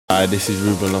Hi, this is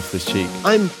Ruben Loftus-Cheek.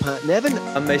 I'm Pat Nevin.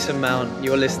 I'm Mason Mount.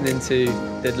 You're listening to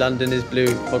the London is Blue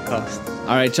podcast.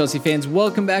 All right, Chelsea fans,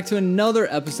 welcome back to another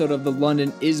episode of the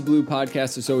London is Blue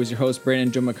podcast. As always, your host,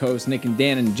 Brandon, Joe, my co-host, Nick, and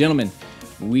Dan. And gentlemen,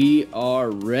 we are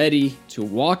ready to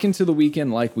walk into the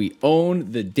weekend like we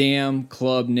own the damn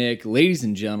club, Nick. Ladies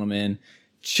and gentlemen,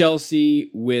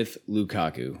 Chelsea with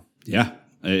Lukaku. Yeah,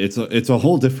 it's a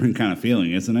whole different kind of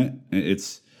feeling, isn't it?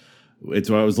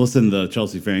 It's what I was listening to the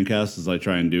Chelsea Fancast, as I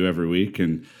try and do every week,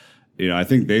 and I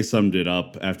think they summed it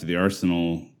up after the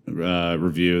Arsenal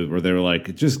review, where they were like,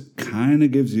 it just kind of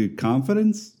gives you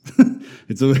confidence.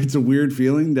 It's a weird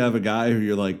feeling to have a guy who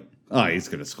you're like, oh, he's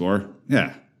gonna score.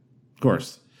 Yeah, of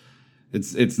course.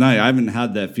 It's nice. I haven't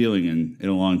had that feeling in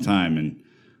a long time, and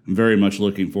I'm very much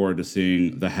looking forward to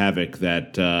seeing the havoc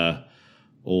that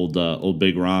old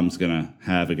Big Rom's gonna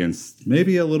have against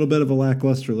maybe a little bit of a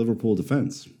lackluster Liverpool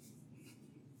defense.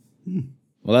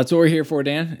 Well, that's what we're here for,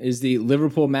 Dan, is the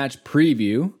Liverpool match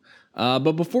preview.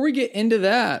 But before we get into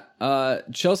that,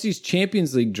 Chelsea's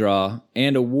Champions League draw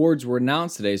and awards were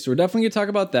announced today. So we're definitely going to talk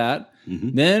about that.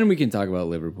 Mm-hmm. Then we can talk about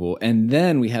Liverpool. And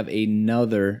then we have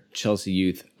another Chelsea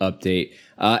youth update.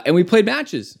 And we played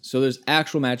matches. So there's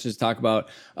actual matches to talk about.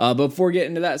 But before we get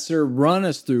into that, sir, run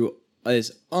us through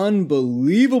this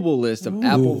unbelievable list of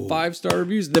Apple 5-star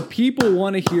reviews. The people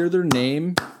want to hear their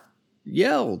name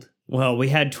yelled. Well, we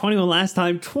had 21 last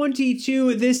time,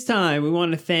 22 this time. We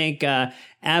want to thank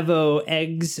Avo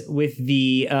Eggs with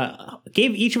the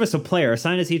gave each of us a player,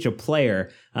 assigned us each a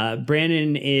player.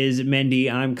 Brandon is Mendy,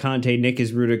 I'm Conte, Nick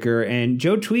is Rudiger, and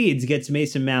Joe Tweeds gets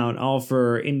Mason Mount, all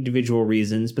for individual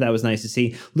reasons, but that was nice to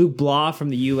see. Luke Blah from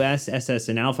the U.S., SS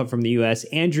and Alpha from the U.S.,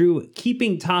 Andrew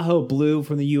Keeping Tahoe Blue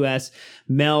from the U.S.,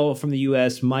 Mel from the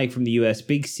U.S., Mike from the U.S.,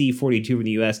 Big C42 from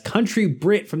the U.S., Country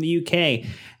Brit from the U.K.,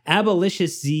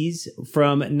 Abolitious Z's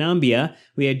from Nambia.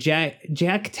 We had Jack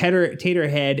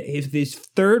Taterhead, his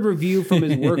third review from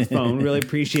his work phone. Really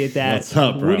appreciate that. What's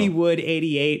up, bro? Woody Wood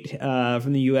 88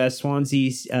 from the US. Swansea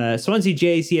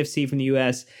J CFC from the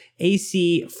US.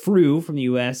 AC Frew from the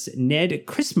US. Ned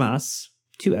Christmas,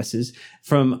 2 S's,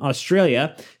 from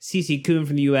Australia. CC Kuhn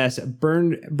from the US.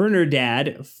 Burner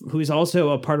Dad, who's also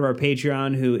a part of our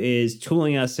Patreon, who is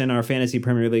tooling us in our Fantasy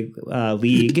Premier League.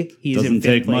 He's Doesn't in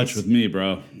take place. much with me,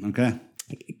 bro. Okay.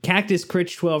 Cactus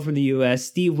Critch 12 from the US,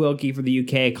 Steve Wilkie from the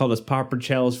UK called us Popper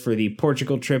Chels for the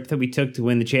Portugal trip that we took to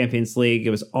win the Champions League.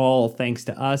 It was all thanks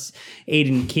to us.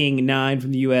 Aiden King 9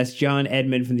 from the US, John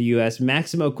Edmond from the US,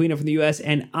 Maximo Quino from the US,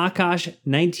 and Akash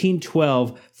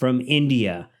 1912 from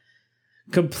India.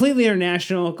 Completely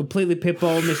international, completely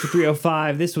pitbull, Mr.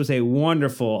 305. This was a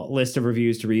wonderful list of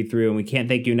reviews to read through, and we can't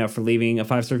thank you enough for leaving a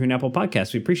 5-star review on Apple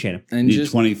Podcasts. We appreciate it. And Need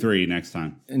just 23 next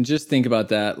time. And just think about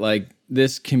that, like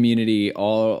this community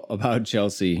all about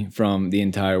Chelsea from the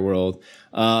entire world,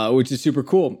 which is super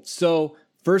cool. So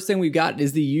first thing we've got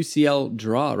is the UCL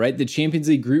draw, right? The Champions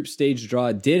League group stage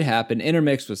draw did happen,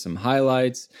 intermixed with some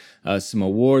highlights, some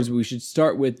awards. We should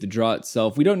start with the draw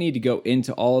itself. We don't need to go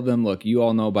into all of them. Look, you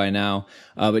all know by now,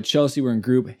 but Chelsea were in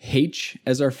Group H,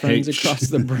 as our friends across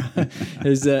the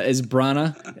as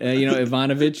Brana.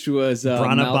 Ivanovic was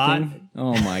Brana Malcolm. Bot.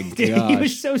 Oh my Dude, gosh. he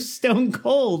was so stone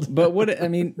cold. But what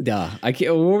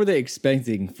were they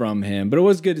expecting from him? But it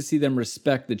was good to see them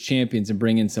respect the champions and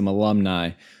bring in some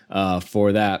alumni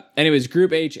for that. Anyways,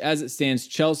 Group H, as it stands,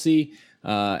 Chelsea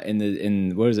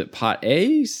in what is it, Pot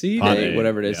A, C, Pot A, A,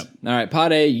 whatever it is. yep. All right,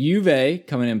 Pot A, Juve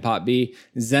coming in Pot B,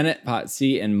 Zenit Pot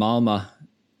C, and Malma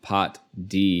Pot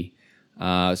D.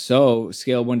 So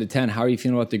scale 1 to 10, how are you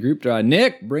feeling about the group draw?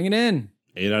 Nick, bring it in.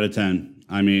 8 out of 10.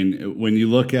 I mean, when you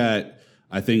look at,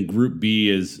 I think Group B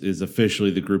is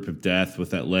officially the group of death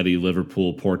with Atleti,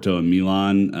 Liverpool, Porto, and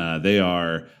Milan. They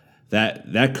are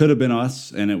that could have been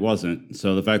us, and it wasn't.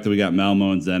 So the fact that we got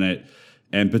Malmo and Zenit,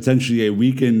 and potentially a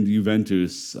weakened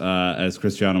Juventus, as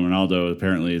Cristiano Ronaldo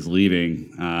apparently is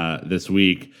leaving this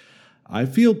week, I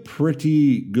feel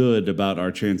pretty good about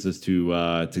our chances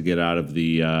to get out of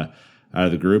the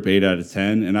group. 8 out of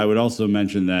 10. And I would also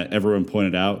mention that everyone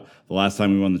pointed out the last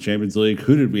time we won the Champions League,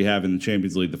 who did we have in the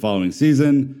Champions League the following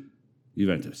season?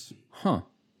 Juventus. Huh.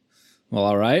 Well,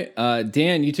 all right.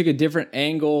 Dan, you took a different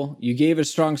angle. You gave a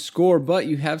strong score, but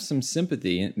you have some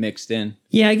sympathy mixed in.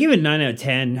 Yeah, I give it 9 out of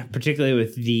 10, particularly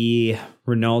with the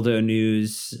Ronaldo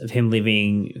news of him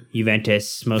leaving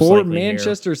Juventus. Most For likely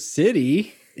Manchester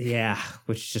City. Yeah,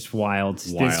 which is just wild.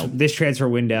 Wild. This transfer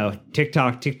window.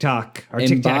 TikTok. Or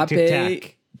Mbappe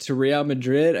tic-tac. to Real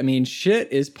Madrid. I mean,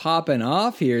 shit is popping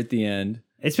off here at the end.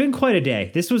 It's been quite a day.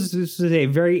 This was a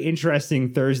very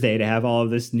interesting Thursday to have all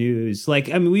of this news. Like,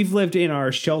 I mean, we've lived in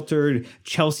our sheltered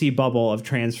Chelsea bubble of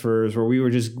transfers where we were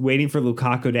just waiting for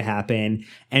Lukaku to happen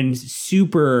and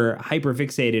super hyper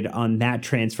fixated on that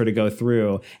transfer to go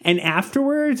through. And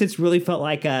afterwards, it's really felt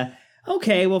like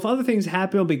okay, well, if other things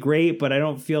happen, it'll be great, but I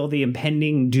don't feel the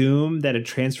impending doom that a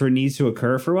transfer needs to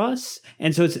occur for us.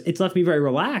 And so it's left me very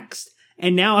relaxed.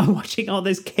 And now I'm watching all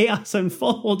this chaos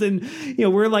unfold, and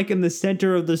we're like in the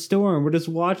center of the storm. We're just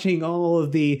watching all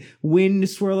of the wind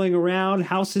swirling around.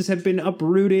 Houses have been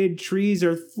uprooted, trees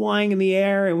are flying in the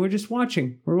air, and we're just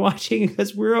watching. We're watching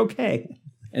because we're okay.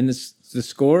 And the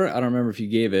score, I don't remember if you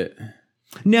gave it.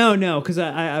 No, because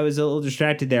I was a little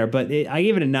distracted there, but I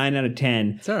gave it a 9 out of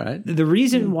 10. It's all right. The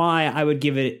reason why I would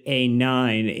give it a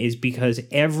 9 is because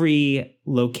every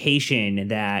location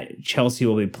that Chelsea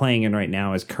will be playing in right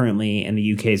now is currently in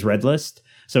the UK's red list.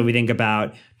 So if we think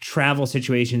about travel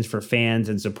situations for fans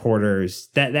and supporters,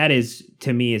 that is,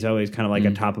 to me, is always kind of like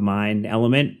a top of mind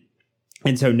element.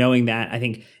 And so knowing that, I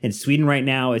think in Sweden right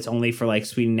now, it's only for like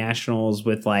Sweden nationals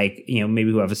with like,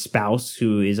 maybe who have a spouse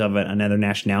who is of another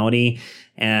nationality.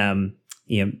 Russia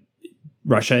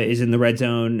is in the red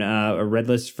zone, a red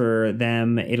list for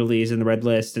them. Italy is in the red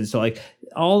list. And so like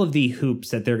all of the hoops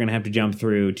that they're going to have to jump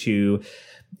through to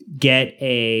get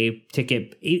a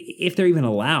ticket, if they're even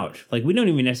allowed. Like, we don't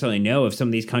even necessarily know if some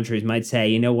of these countries might say,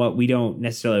 you know what, we don't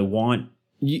necessarily want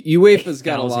UEFA's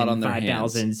got a lot on their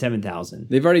 5,000, hands. 7,000.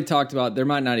 They've already talked about there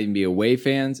might not even be away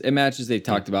fans at matches. They've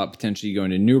talked about potentially going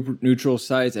to neutral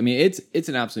sites. I mean, it's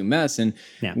an absolute mess, and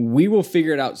we will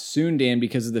figure it out soon, Dan,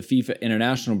 because of the FIFA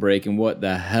international break and what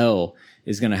the hell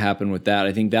is going to happen with that.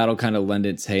 I think that'll kind of lend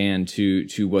its hand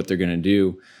to what they're going to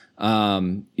do. But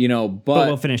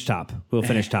we'll finish top. We'll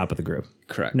finish top of the group.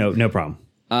 Correct. No problem.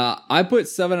 I put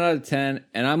 7 out of 10,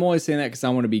 and I'm only saying that because I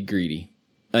want to be greedy.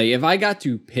 Like, if I got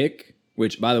to pick.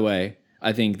 Which, by the way,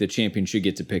 I think the champion should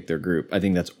get to pick their group. I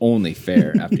think that's only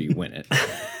fair after you win it.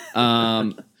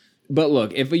 But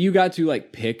look, if you got to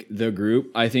like pick the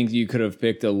group, I think you could have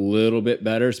picked a little bit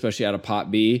better, especially out of Pot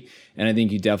B. And I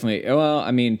think you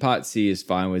definitely, Pot C is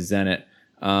fine with Zenit.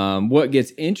 What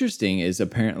gets interesting is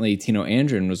apparently Tino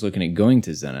Andrin was looking at going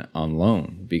to Zenit on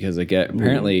loan because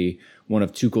apparently one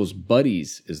of Tuchel's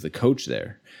buddies is the coach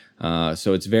there.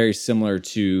 So it's very similar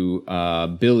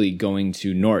to Billy going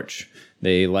to Norwich.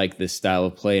 They like this style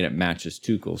of play and it matches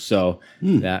Tuchel. So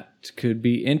that could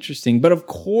be interesting. But of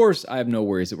course, I have no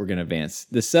worries that we're going to advance.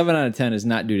 The 7 out of 10 is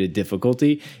not due to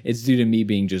difficulty. It's due to me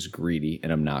being just greedy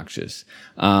and obnoxious.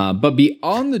 But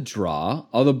beyond the draw,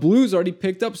 the Blues already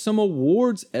picked up some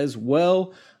awards as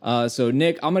well. So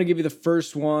Nick, I'm going to give you the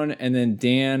first one. And then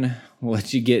Dan, we'll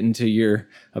let you get into your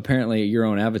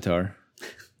own avatar.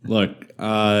 Look,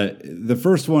 the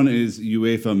first one is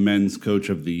UEFA Men's Coach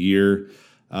of the Year.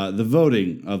 The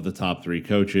voting of the top 3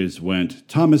 coaches went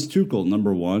Thomas Tuchel,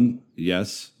 number 1.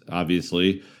 Yes,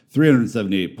 obviously.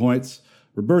 378 points.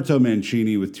 Roberto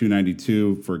Mancini with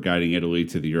 292 for guiding Italy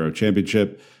to the Euro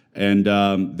Championship. And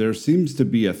there seems to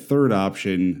be a third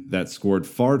option that scored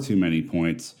far too many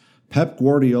points. Pep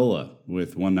Guardiola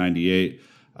with 198.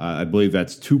 I believe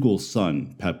that's Tuchel's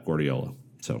son, Pep Guardiola.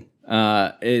 So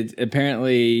it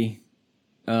apparently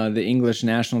the English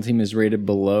national team is rated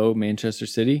below Manchester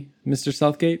City, Mr.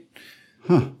 Southgate.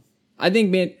 Huh. I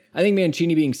think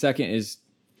Mancini being second is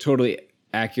totally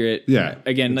accurate. Yeah.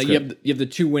 Again, like you have the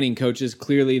 2 winning coaches.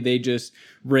 Clearly, they just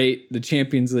rate the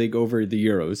Champions League over the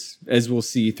Euros, as we'll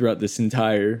see throughout this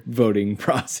entire voting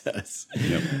process.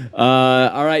 Yep.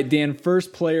 All right, Dan,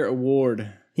 first player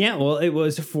award. Yeah, well, it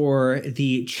was for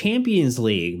the Champions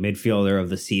League midfielder of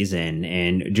the season,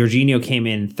 and Jorginho came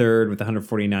in third with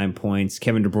 149 points.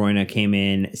 Kevin De Bruyne came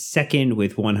in second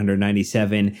with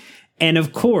 197. And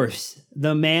of course,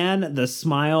 the man, the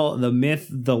smile, the myth,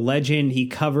 the legend, he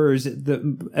covers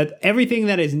everything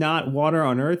that is not water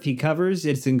on earth. He covers.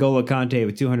 It's N'Golo Kante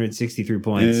with 263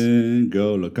 points.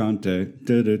 N'Golo Kante.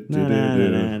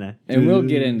 And we'll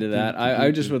get into that. I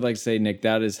just would like to say, Nick,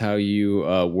 that is how you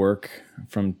work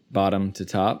from bottom to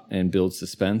top and build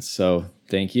suspense. So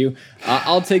thank you.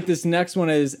 I'll take this next one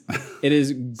as it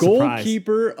is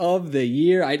goalkeeper of the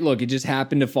year. It just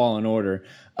happened to fall in order.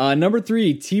 Number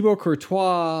 3, Thibaut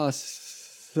Courtois,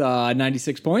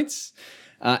 96 points.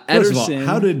 First Ederson, of all,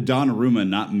 how did Donnarumma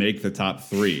not make the top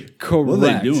 3? Correct. What are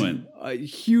they doing?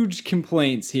 Huge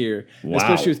complaints here, Wow.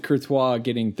 especially with Courtois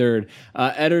getting third.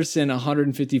 Ederson,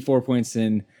 154 points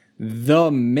in.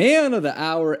 The man of the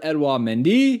hour, Edouard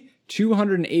Mendy,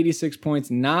 286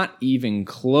 points. Not even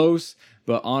close,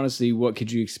 but honestly, what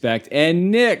could you expect?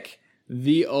 And Nick,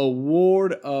 the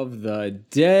award of the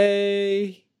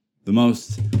day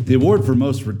The award for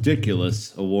most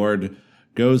ridiculous award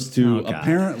goes to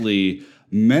apparently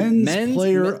men's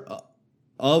player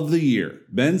of the year.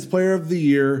 Men's player of the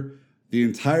year, the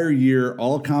entire year,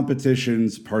 all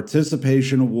competitions,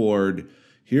 participation award.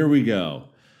 Here we go.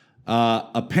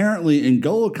 Apparently,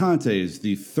 N'Golo Kante is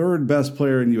the third best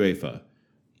player in UEFA.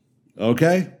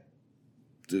 Okay?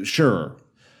 Sure.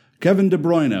 Kevin De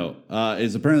Bruyne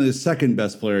is apparently the second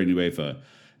best player in UEFA.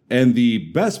 And the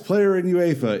best player in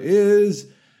UEFA is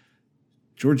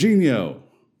Jorginho.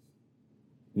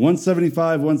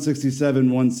 175, 167,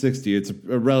 160. It's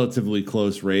a relatively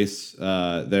close race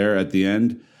there at the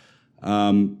end.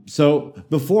 So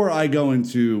before I go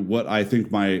into what I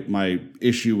think my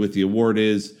issue with the award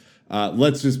is,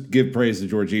 let's just give praise to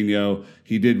Jorginho.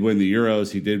 He did win the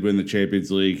Euros. He did win the Champions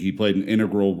League. He played an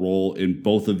integral role in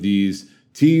both of these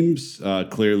teams,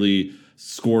 clearly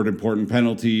scored important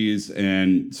penalties,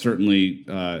 and certainly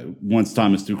once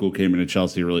Thomas Tuchel came into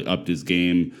Chelsea, really upped his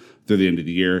game through the end of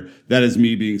the year. That is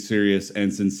me being serious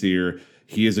and sincere.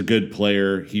 He is a good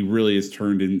player. He really is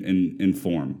turned in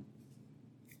form.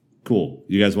 Cool.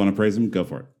 You guys want to praise him? Go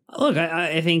for it. Look,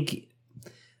 I think,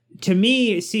 to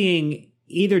me, seeing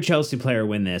either Chelsea player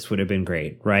win this would have been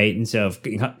great, right? And so if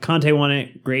Conte won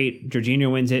it, great.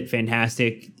 Jorginho wins it,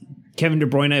 fantastic. Kevin De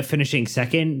Bruyne finishing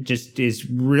second just is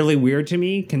really weird to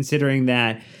me, considering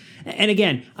that. And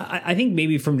again, I think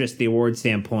maybe from just the award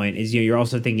standpoint is, you're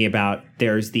also thinking about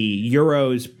there's the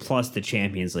Euros plus the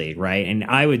Champions League, right? And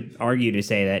I would argue to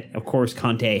say that, of course,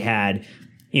 Conte had,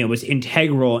 was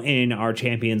integral in our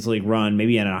Champions League run,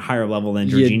 maybe at a higher level than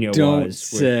Jorginho was. Don't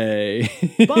say.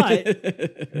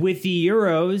 But with the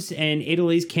Euros and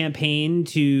Italy's campaign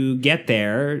to get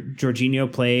there,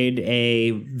 Jorginho played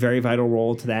a very vital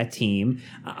role to that team.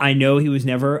 I know he was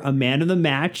never a man of the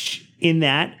match in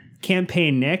that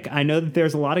campaign, Nick. I know that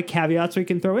there's a lot of caveats we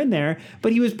can throw in there,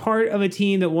 but he was part of a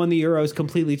team that won the Euros,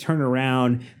 completely turned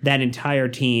around that entire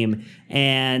team.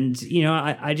 And,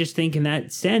 I just think in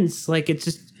that sense, like,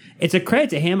 it's a credit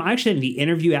to him. I actually had the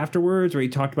interview afterwards where he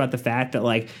talked about the fact that,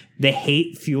 like, the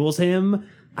hate fuels him.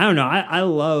 I don't know. I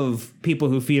love people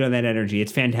who feed on that energy.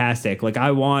 It's fantastic. Like,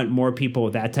 I want more people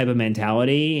with that type of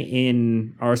mentality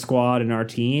in our squad and our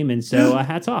team. And so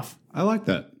hats off. I like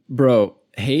that. Bro,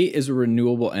 hate is a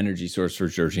renewable energy source for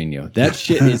Jorginho. That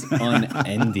shit is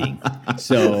unending.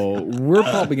 So we're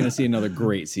probably going to see another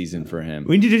great season for him.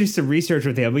 We need to do some research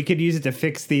with him. We could use it to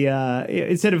fix the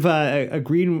instead of a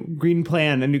green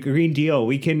plan, a new green deal.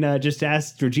 We can just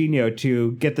ask Jorginho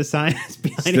to get the science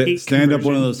behind hate stand up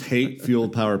one of those hate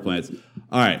fueled power plants.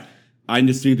 All right, I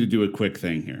just need to do a quick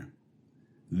thing here.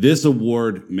 This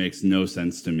award makes no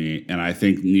sense to me, and I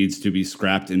think needs to be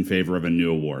scrapped in favor of a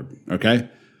new award. Okay.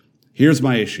 Here's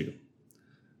my issue.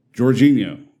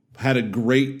 Jorginho had a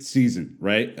great season,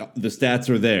 right? The stats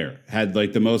are there. Had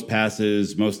like the most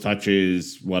passes, most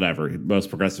touches, whatever, most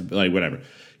progressive, like whatever.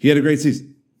 He had a great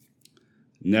season.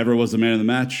 Never was the man of the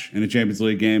match in a Champions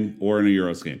League game or in a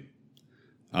Euros game.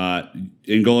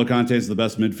 N'Golo Kante is the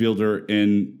best midfielder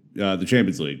in the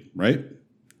Champions League, right?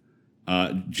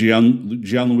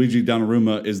 Gianluigi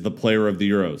Donnarumma is the player of the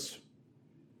Euros.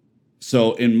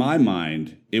 So in my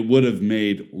mind, it would have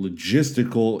made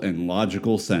logistical and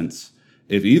logical sense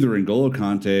if either N'Golo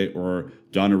Kante or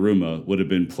Donnarumma would have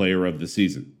been player of the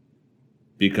season,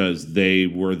 because they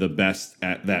were the best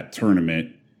at that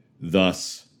tournament.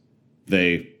 Thus,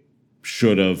 they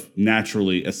should have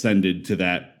naturally ascended to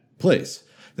that place.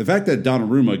 The fact that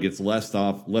Donnarumma gets left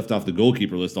off the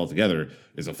goalkeeper list altogether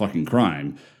is a fucking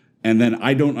crime. And then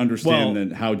I don't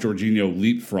understand how Jorginho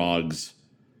leapfrogs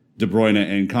De Bruyne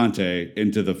and Kante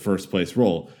into the first place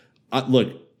role.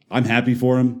 Look, I'm happy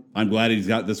for him. I'm glad he's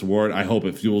got this award. I hope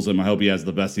it fuels him. I hope he has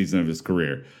the best season of his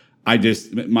career.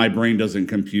 My brain doesn't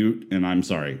compute, and I'm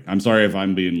sorry. I'm sorry if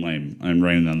I'm being lame. I'm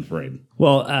raining on the parade.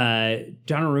 Well,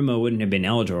 Donnarumma wouldn't have been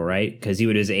eligible, right? Because he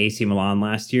was AC Milan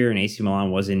last year, and AC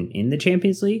Milan wasn't in the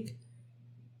Champions League.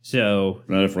 So,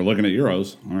 but if we're looking at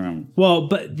Euros, well,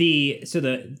 but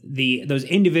those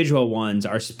individual ones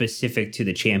are specific to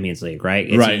the Champions League, right?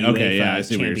 It's right. Okay. Yeah, I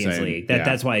see what you're saying. League.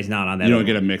 That's why he's not on that. You don't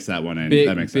get to mix that one in.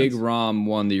 That makes sense. Big Rom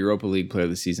won the Europa League Player of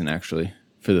the Season actually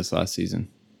for this last season.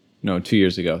 No, 2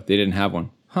 years ago they didn't have one.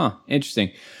 Huh?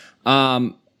 Interesting.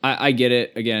 I get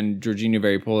it. Again, Jorginho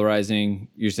very polarizing.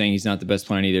 You're saying he's not the best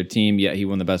player on either team, yet he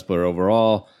won the best player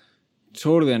overall.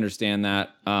 Totally understand that.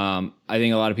 I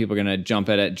think a lot of people are going to jump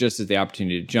at it just as the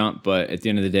opportunity to jump. But at the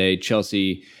end of the day,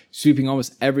 Chelsea sweeping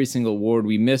almost every single award.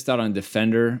 We missed out on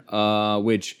defender,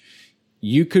 which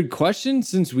you could question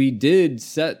since we did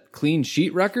set clean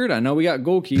sheet record. I know we got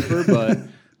goalkeeper, but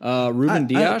Ruben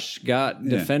Dias got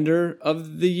Defender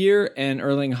of the Year, and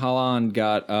Erling Haaland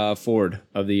got Forward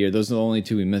of the Year. Those are the only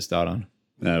two we missed out on.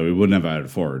 We wouldn't have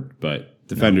added Forward, but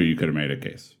Defender, you could have made a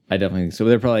case. I definitely think so.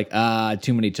 They're probably like,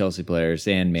 too many Chelsea players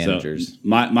and managers. So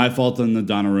my fault on the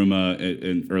Donnarumma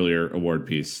in earlier award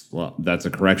piece. Well, that's a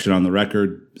correction on the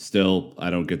record. Still, I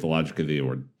don't get the logic of the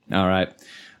award. All right.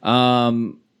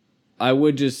 I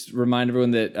would just remind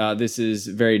everyone that this is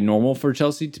very normal for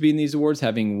Chelsea to be in these awards,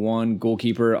 having one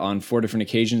goalkeeper on 4 different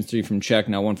occasions, 3 from Cech,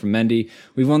 now 1 from Mendy.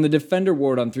 We've won the Defender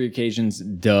award on 3 occasions.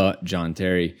 John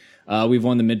Terry. We've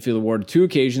won the Midfield award 2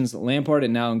 occasions, Lampard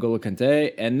and now N'Golo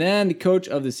Kante. And then the Coach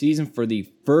of the Season for the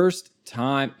first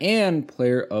time and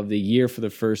Player of the Year for the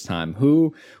first time.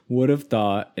 Who would have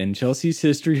thought in Chelsea's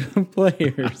history of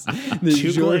players that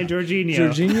Tuchel and Jorginho.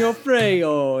 Jorginho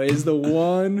Freyo is the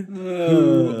one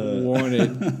who won it.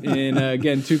 And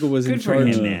again, Tuchel was in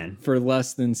charge for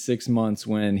less than 6 months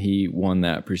when he won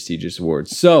that prestigious award.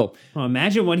 So,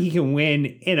 imagine what he can win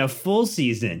in a full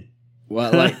season.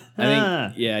 Well, like I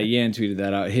think, Yan tweeted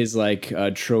that out. His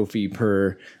trophy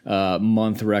per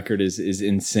month record is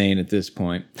insane at this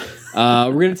point.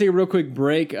 We're gonna take a real quick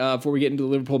break before we get into the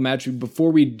Liverpool match.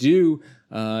 Before we do,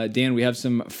 Dan, we have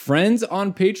some friends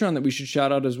on Patreon that we should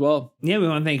shout out as well. Yeah, we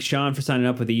want to thank Sean for signing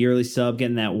up with a yearly sub,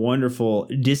 getting that wonderful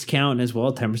discount as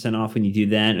well, 10% off when you do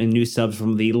that. And new subs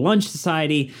from the Lunch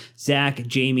Society, Zach,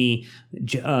 Jamie,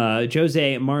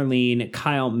 Jose, Marlene,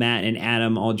 Kyle, Matt, and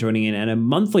Adam all joining in at a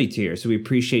monthly tier. So we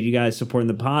appreciate you guys supporting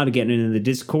the pod, getting into the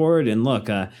Discord. And look,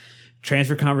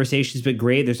 transfer conversation's been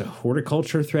great. There's a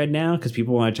horticulture thread now because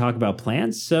people want to talk about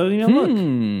plants. So, look,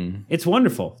 it's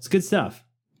wonderful. It's good stuff.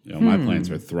 My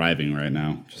plants are thriving right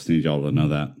now. Just need y'all to know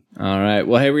that. All right.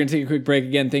 Well, hey, we're going to take a quick break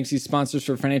again. Thanks to these sponsors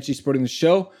for financially supporting the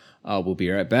show. We'll be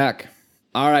right back.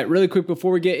 All right. Really quick,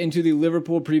 before we get into the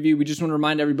Liverpool preview, we just want to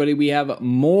remind everybody we have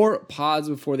more pods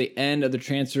before the end of the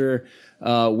transfer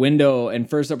window. And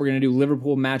first up, we're going to do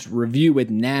Liverpool match review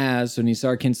with Naz. So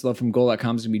Nisar Kinsella from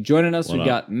Goal.com is going to be joining us. We've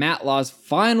got Matt Law's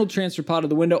final transfer pod of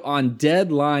the window on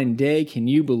deadline day. Can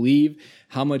you believe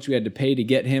how much we had to pay to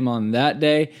get him on that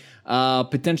day?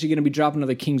 Potentially going to be dropping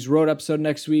another Kings Road episode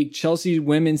next week. Chelsea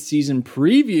women's season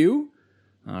preview.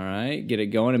 All right, get it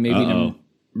going, and maybe an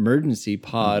emergency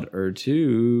pod or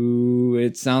two.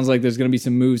 It sounds like there's going to be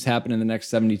some moves happening in the next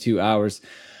 72 hours.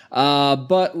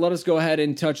 But let us go ahead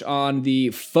and touch on the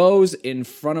foes in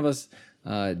front of us.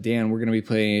 Dan, we're going to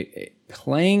be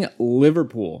playing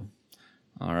Liverpool.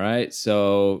 All right,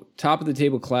 so top of the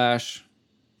table clash.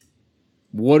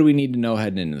 What do we need to know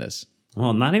heading into this?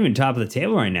 Well, not even top of the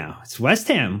table right now. It's West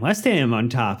Ham. West Ham on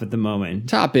top at the moment.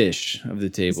 Top-ish of the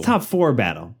table. It's top four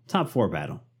battle.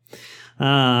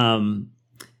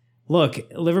 Look,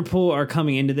 Liverpool are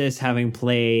coming into this having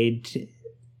played...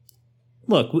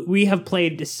 Look, we have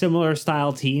played similar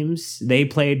style teams. They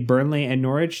played Burnley and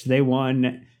Norwich. They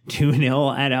won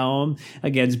 2-0 at home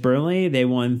against Burnley. They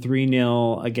won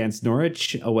 3-0 against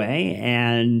Norwich away.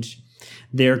 And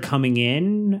they're coming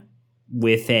in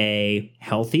with a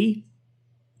healthy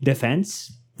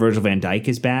defense. Virgil van Dijk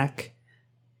is back.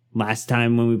 Last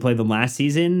time when we played them last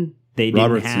season, they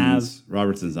didn't have...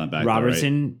 Robertson's not back.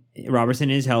 Robertson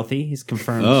is healthy. He's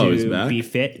confirmed to be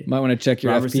fit. Might want to check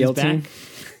your FPL team.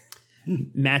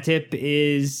 Matip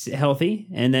is healthy,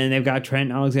 and then they've got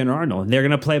Trent Alexander-Arnold. They're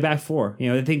going to play back 4.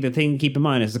 The thing to keep in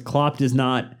mind is the Klopp does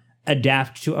not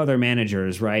adapt to other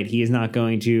managers, right? He is not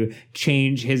going to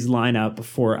change his lineup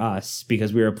for us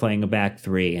because we are playing a back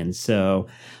 3. And so,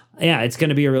 yeah, it's going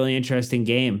to be a really interesting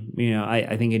game.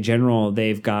 I think in general,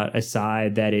 they've got a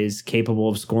side that is capable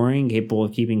of scoring, capable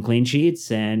of keeping clean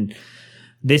sheets, and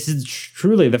this is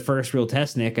truly the first real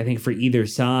test, Nick, I think, for either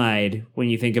side. When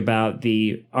you think about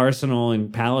the Arsenal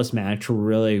and Palace match, were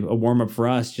really a warm-up for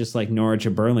us, just like Norwich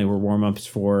and Burnley were warm-ups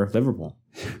for Liverpool.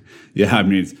 Yeah, I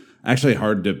mean, it's actually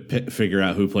hard to figure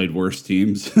out who played worse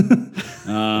teams, which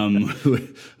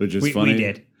is funny. We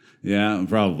did. Yeah,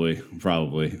 probably.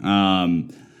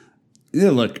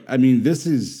 Look, I mean, this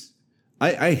is...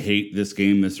 I hate this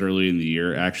game this early in the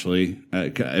year, actually,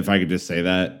 if I could just say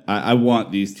that. I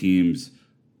want these teams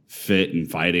fit and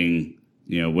fighting,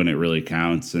 when it really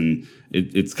counts. And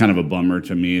it's kind of a bummer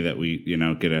to me that we,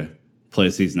 get a play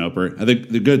a season opener. I think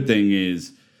the good thing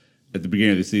is at the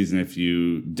beginning of the season, if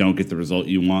you don't get the result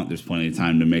you want, there's plenty of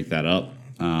time to make that up.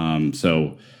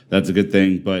 So that's a good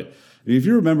thing. But if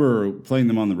you remember playing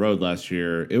them on the road last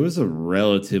year, it was a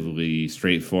relatively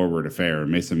straightforward affair.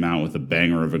 Mason Mount with a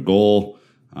banger of a goal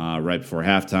right before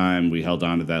halftime. We held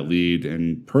on to that lead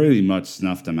and pretty much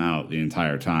snuffed them out the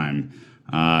entire time.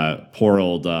 Poor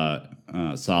old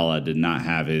Salah did not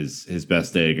have his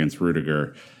best day against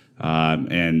Rudiger.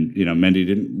 And Mendy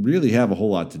didn't really have a whole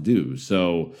lot to do.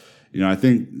 So, I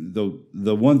think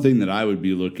the one thing that I would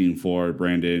be looking for,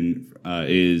 Brandon,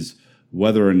 is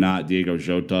whether or not Diego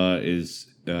Jota is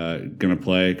going to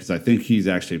play, because I think he's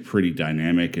actually pretty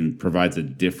dynamic and provides a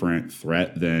different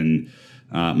threat than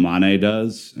Mane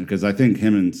does. Because I think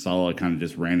him and Salah kind of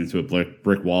just ran into a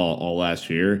brick wall all last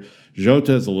year.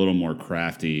 Jota is a little more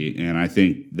crafty, and I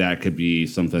think that could be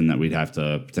something that we'd have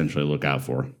to potentially look out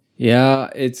for. Yeah,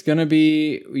 it's going to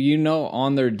be,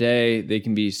 on their day, they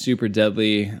can be super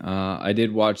deadly. I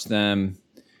did watch them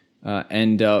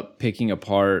end up picking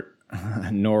apart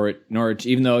Norwich,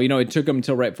 even though, it took them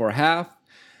until right before half.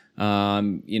 Or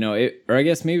I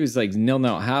guess maybe it was like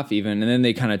 0-0 at half even, and then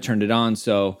they kind of turned it on.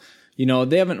 So,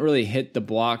 they haven't really hit the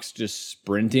blocks just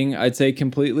sprinting, I'd say,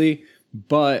 completely.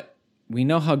 But we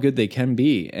know how good they can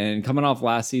be. And coming off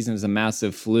last season is a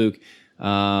massive fluke.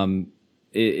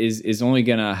 Is only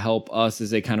going to help us as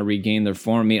they kind of regain their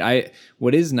form. I mean,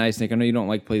 what is nice, Nick, I know you don't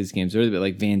like to play these games early, but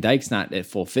like Van Dijk's not at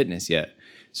full fitness yet.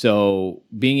 So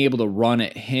being able to run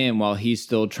at him while he's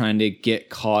still trying to get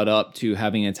caught up to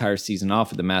having an entire season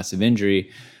off with a massive injury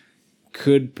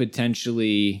could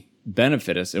potentially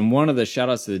benefit us. And one of the shout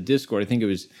outs to the Discord, I think it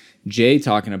was Jay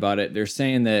talking about it. They're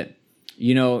saying that,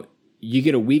 you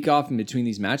get a week off in between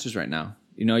these matches right now.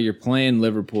 You're playing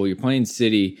Liverpool, you're playing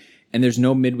City, and there's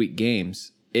no midweek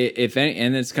games. If any,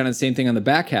 and it's kind of the same thing on the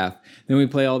back half. Then we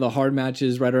play all the hard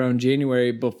matches right around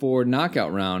January before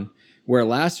knockout round. Where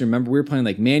last year, remember, we were playing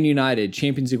like Man United,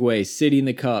 Champions League away, City in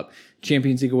the cup,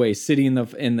 Champions League away, City in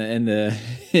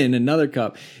another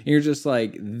cup. And you're just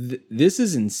like, this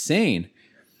is insane.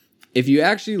 If you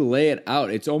actually lay it out,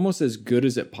 it's almost as good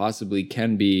as it possibly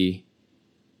can be,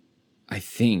 I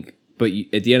think. But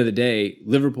at the end of the day,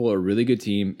 Liverpool are a really good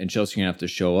team, and Chelsea are going to have to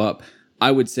show up.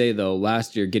 I would say, though,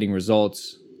 last year getting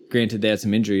results, granted they had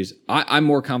some injuries, I'm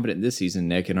more confident this season,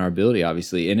 Nick, in our ability,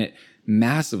 obviously, and it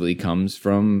massively comes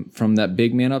from that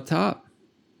big man up top.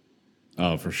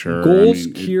 Oh, for sure. Goals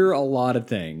cure a lot of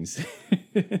things.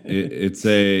 It's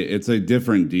a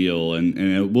different deal, and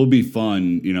it will be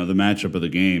fun. The matchup of the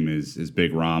game is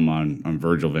Big Rom on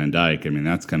Virgil van Dijk. I mean,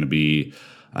 that's going to be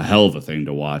a hell of a thing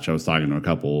to watch. I was talking to a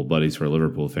couple buddies who are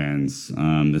Liverpool fans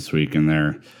this week, and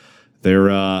they're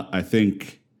I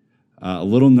think a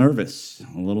little nervous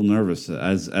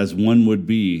as one would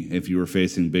be if you were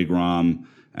facing Big Rom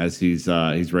as he's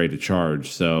ready to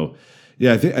charge. So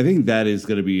yeah, I think that is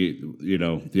going to be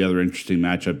the other interesting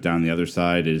matchup down the other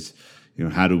side is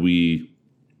how do we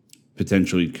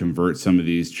potentially convert some of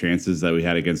these chances that we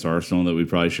had against Arsenal that we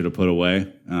probably should have put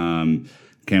away.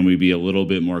 Can we be a little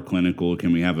bit more clinical?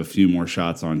 Can we have a few more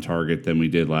shots on target than we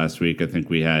did last week? I think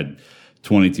we had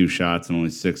 22 shots and only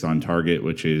 6 on target,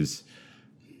 which is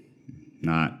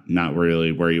not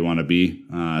really where you want to be.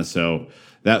 So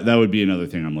that would be another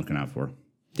thing I'm looking out for.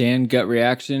 Dan, gut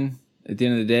reaction at the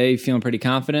end of the day, feeling pretty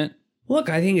confident? Look,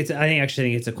 I actually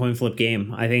think it's a coin flip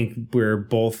game. I think we're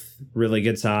both really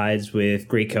good sides with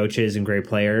great coaches and great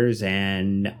players,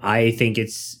 and I think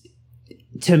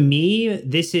to me,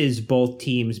 this is both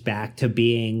teams back to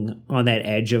being on that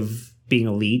edge of being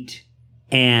elite.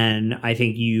 And I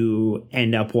think you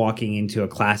end up walking into a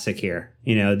classic here.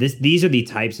 These are the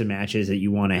types of matches that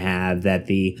you want to have that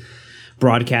the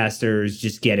broadcasters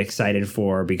just get excited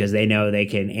for because they know they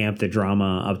can amp the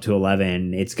drama up to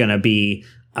 11. It's going to be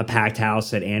a packed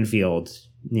house at Anfield.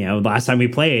 Last time we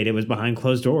played, it was behind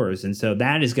closed doors. And so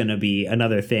that is going to be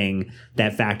another thing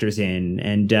that factors in.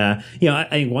 And, I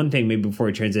think one thing maybe before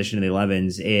we transition to the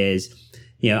 11s is,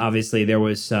 obviously there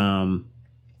was some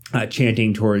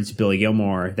chanting towards Billy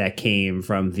Gilmour that came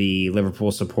from the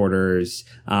Liverpool supporters,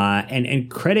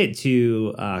 and credit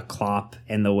to Klopp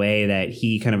and the way that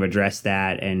he kind of addressed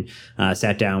that and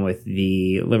sat down with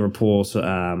the Liverpool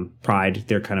Pride,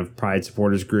 their kind of Pride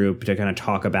supporters group, to kind of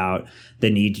talk about the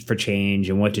need for change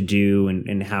and what to do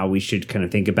and how we should kind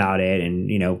of think about it, and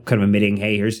kind of admitting,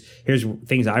 hey, here's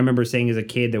things I remember saying as a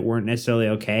kid that weren't necessarily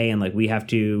okay, and like we have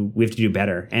to do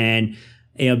better. And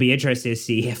it'll be interesting to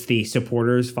see if the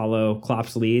supporters follow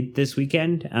Klopp's lead this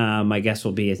weekend. My guess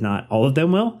will be is not all of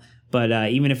them will, but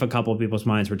even if a couple of people's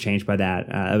minds were changed by that,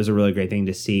 it was a really great thing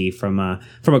to see from a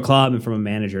club and from a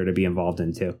manager to be involved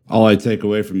in too. All I take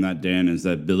away from that, Dan, is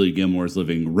that Billy Gilmour is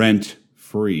living rent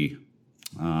free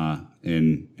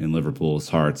in Liverpool's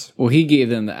hearts. Well, he gave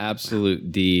them the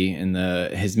absolute D in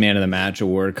his Man of the Match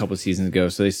award a couple seasons ago,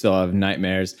 so they still have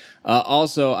nightmares.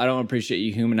 Also, I don't appreciate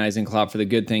you humanizing Klopp for the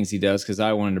good things he does, because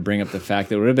I wanted to bring up the fact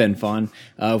that it would have been fun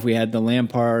if we had the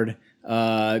Lampard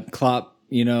Klopp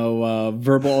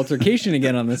verbal altercation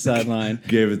again on the sideline.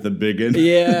 Gave it the big one.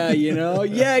 Yeah,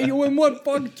 yeah, you win one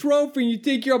fucking trophy and you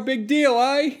think you're a big deal,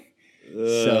 eh?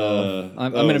 So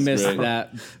I'm going to miss great.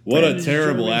 that. What a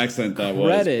terrible accent that was.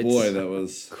 Credit. Boy, that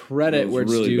was Where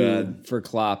it's really due bad. for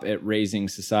Klopp at raising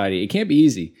society. It can't be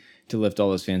easy to lift all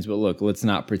those fans, but look, let's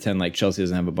not pretend like Chelsea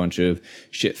doesn't have a bunch of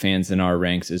shit fans in our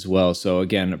ranks as well. So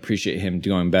again, appreciate him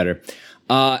doing better.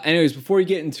 Anyways, before you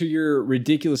get into your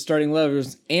ridiculous starting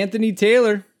levels, Anthony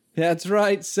Taylor. That's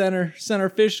right, center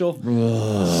official.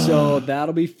 So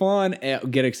that'll be fun.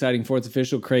 Get exciting for its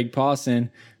official. Craig Pawson,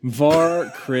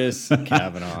 VAR Chris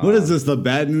Kavanaugh. What is this? The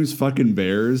bad news fucking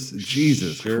Bears?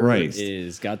 Jesus Christ!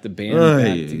 Is got the band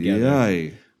back together.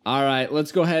 Aye. All right,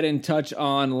 let's go ahead and touch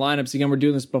on lineups again. We're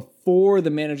doing this before the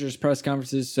managers' press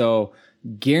conferences, so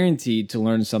guaranteed to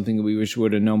learn something that we wish we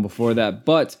would have known before that.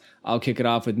 But I'll kick it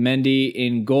off with Mendy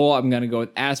in goal. I'm going to go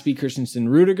with Aspie, Christensen,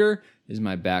 Rudiger is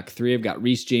my back three. I've got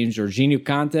Reece James, Jorginho,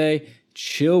 Kanté.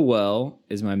 Chilwell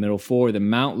is my middle four. The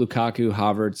Mount, Lukaku,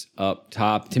 Havertz up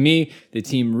top. To me, the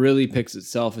team really picks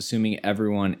itself, assuming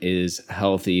everyone is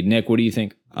healthy. Nick, what do you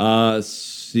think? I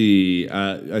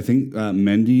think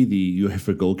Mendy, the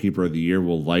UEFA goalkeeper of the year,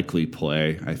 will likely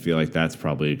play. I feel like that's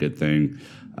probably a good thing.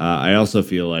 I also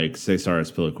feel like Cesar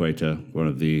Azpilicueta, one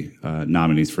of the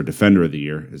nominees for Defender of the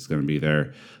Year, is going to be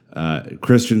there.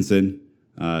 Christensen,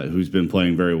 who's been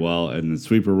playing very well in the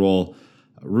sweeper role.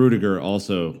 Rudiger,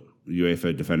 also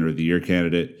UEFA Defender of the Year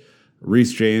candidate.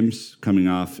 Reece James, coming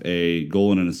off a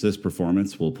goal and an assist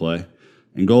performance, will play.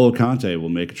 N'Golo Kante will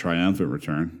make a triumphant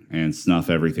return and snuff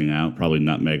everything out, probably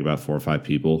nutmeg about 4 or 5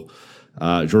 people.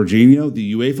 Jorginho,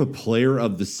 the UEFA Player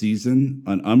of the Season,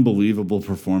 an unbelievable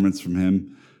performance from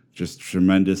him. Just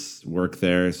tremendous work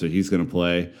there, so he's going to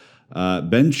play.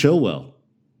 Ben Chilwell,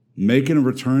 making a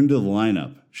return to the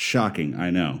lineup. Shocking,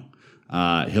 I know.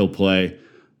 He'll play.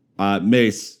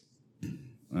 Mace,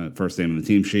 first name on the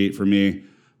team sheet for me.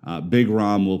 Big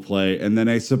Rom will play. And then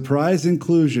a surprise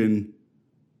inclusion,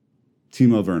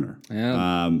 Timo Werner.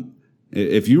 Yeah.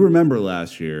 If you remember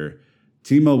last year,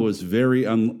 Timo was very,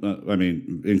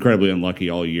 incredibly unlucky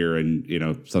all year and,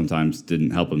 sometimes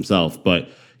didn't help himself. But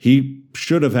he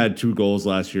should have had 2 goals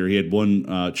last year. He had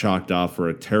one chalked off for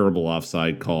a terrible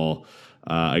offside call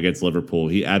against Liverpool.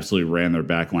 He absolutely ran their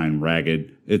backline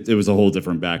ragged. It was a whole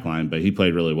different backline, but he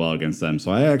played really well against them.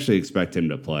 So I actually expect him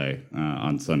to play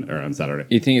on Saturday.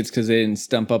 You think it's because they didn't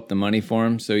stump up the money for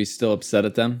him, so he's still upset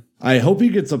at them? I hope he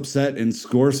gets upset and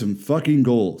scores some fucking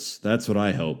goals. That's what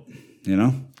I hope.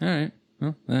 All right.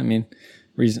 Well,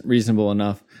 reasonable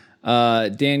enough.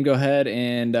 Dan, go ahead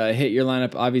and hit your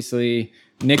lineup. Obviously,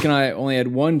 Nick and I only had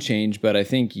one change, but I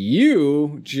think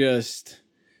you just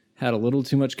had a little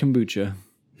too much kombucha.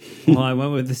 Well, I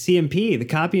went with the CMP, the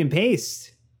copy and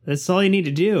paste. That's all you need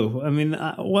to do. I mean,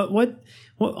 what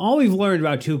all we've learned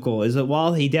about Tuchel is that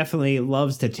while he definitely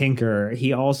loves to tinker,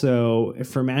 he also,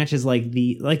 for matches like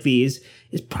these,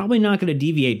 is probably not going to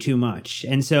deviate too much.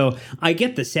 And so I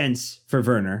get the sense for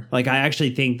Werner. Like, I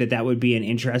actually think that would be an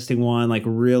interesting one. Like,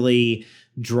 really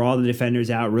draw the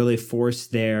defenders out, really force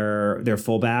their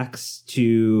fullbacks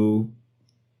to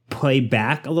play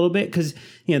back a little bit, because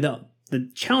the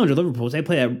challenge of Liverpool is they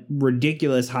play a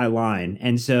ridiculous high line,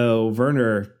 and so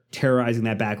Werner terrorizing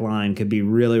that back line could be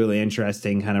really, really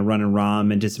interesting, kind of running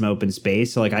Rom into some open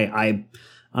space. So like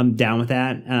I'm down with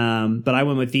that. But I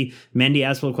went with the Mendy,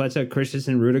 Azpilicueta,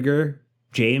 Christensen, Rudiger,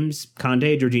 James,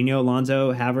 Kanté, Jorginho,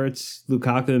 Alonso, Havertz,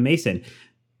 Lukaku, and Mason.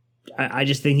 I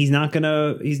just think he's not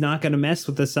gonna mess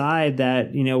with the side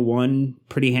that won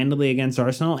pretty handily against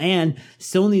Arsenal and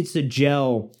still needs to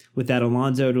gel with that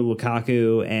Alonso to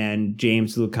Lukaku and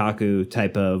James to Lukaku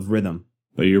type of rhythm.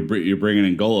 But you're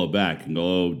bringing N'Golo back.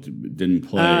 N'Golo didn't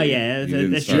play. Oh yeah,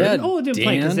 that's true. Yeah, Didn't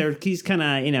play because he's kind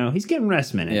of he's getting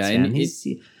rest minutes. Yeah, man.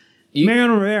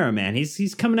 Mariano Rivera, man.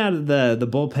 He's coming out of the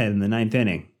bullpen in the 9th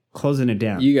inning, closing it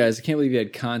down. You guys, I can't believe you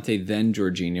had Kanté then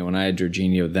Jorginho, and I had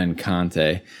Jorginho then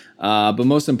Kanté. But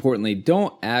most importantly,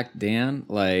 don't act, Dan,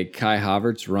 like Kai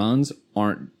Havertz runs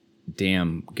aren't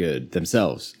damn good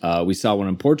themselves. We saw one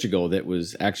in Portugal that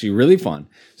was actually really fun.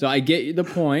 So I get the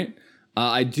point.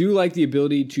 I do like the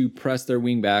ability to press their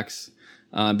wingbacks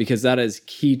because that is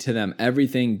key to them.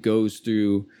 Everything goes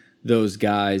through those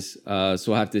guys. So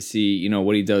we'll have to see,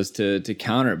 what he does to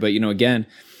counter it. But, again,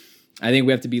 I think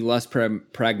we have to be less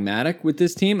pragmatic with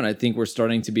this team. And I think we're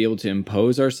starting to be able to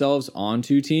impose ourselves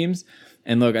onto teams.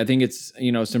 And look, I think it's,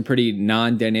 some pretty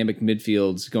non-dynamic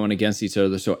midfields going against each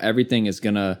other. So everything is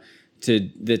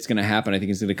that's going to happen, I think,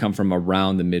 is going to come from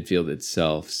around the midfield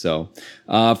itself. So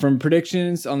from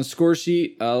predictions on the score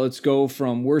sheet, let's go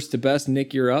from worst to best.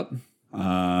 Nick, you're up.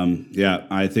 Yeah,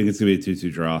 I think it's going to be a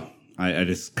 2-2 draw. I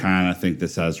just kind of think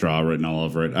this has draw written all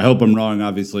over it. I hope I'm wrong,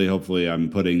 obviously. Hopefully I'm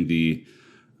putting the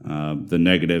the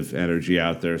negative energy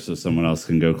out there so someone else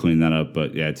can go clean that up.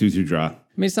 But yeah, 2-2 draw. I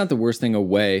mean, it's not the worst thing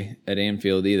away at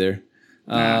Anfield either.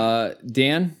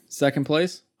 Dan, second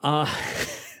place.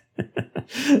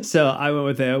 So I went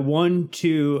with a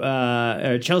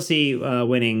 1-2, Chelsea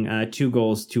winning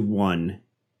 2-1.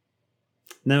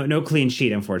 No clean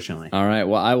sheet, unfortunately. All right.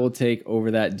 Well, I will take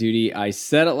over that duty. I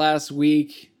said it last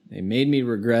week. They made me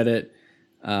regret it.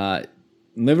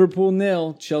 Liverpool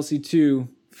 0, Chelsea 2.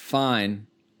 Fine.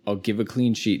 I'll give a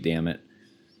clean sheet, damn it.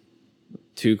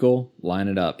 Tuchel, line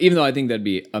it up. Even though I think that'd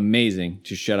be amazing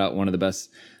to shut out one of the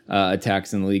best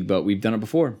attacks in the league, but we've done it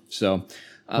before. So,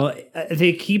 well,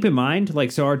 they keep in mind,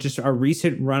 like, so our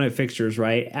recent run of fixtures,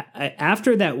 right?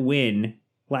 After that win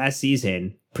last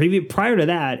season, prior to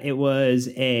that, it was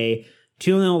a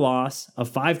 2-0 loss, a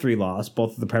 5-3 loss,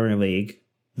 both of the Premier League,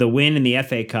 the win in the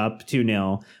FA Cup,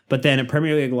 2-0, but then a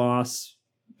Premier League loss,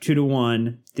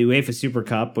 2-1, the UEFA Super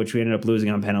Cup, which we ended up losing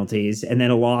on penalties, and then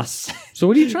a loss. So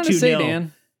what are you trying to say,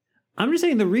 Dan? I'm just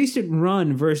saying the recent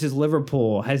run versus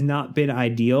Liverpool has not been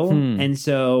ideal. And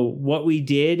so what we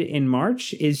did in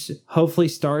March is hopefully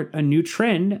start a new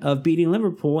trend of beating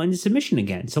Liverpool into submission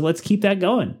again. So let's keep that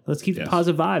going. Let's keep the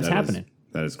positive vibes happening.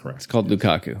 That is correct. It's called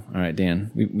Lukaku. All right, Dan,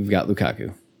 we've got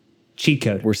Lukaku. Cheat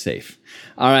code. We're safe.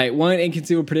 All right, one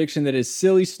inconceivable prediction that is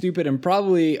silly, stupid, and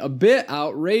probably a bit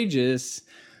outrageous.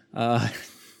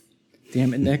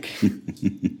 Damn it, Nick.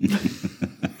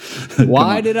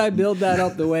 Why did I build that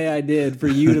up the way I did for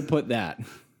you to put that?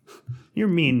 You're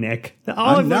mean, Nick.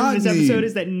 All I've learned in this episode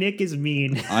is that Nick is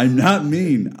mean. I'm not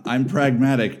mean. I'm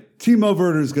pragmatic. Timo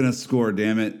Werner's going to score,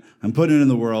 damn it. I'm putting it in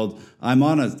the world.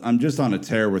 I'm just on a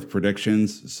tear with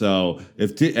predictions. So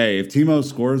if Timo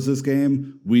scores this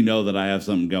game, we know that I have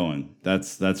something going.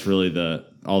 That's really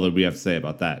all that we have to say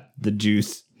about that. The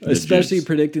juice. Especially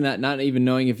predicting that, not even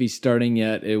knowing if he's starting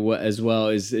yet as well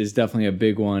is definitely a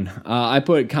big one. I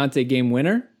put Conte game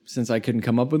winner since I couldn't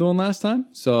come up with one last time.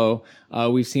 So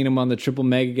we've seen him on the triple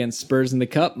meg against Spurs in the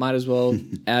Cup. Might as well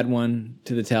add one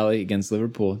to the tally against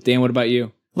Liverpool. Dan, what about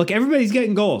you? Look, everybody's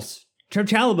getting goals.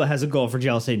 Chalobah has a goal for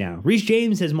Chelsea now. Reece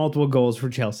James has multiple goals for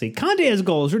Chelsea. Conte has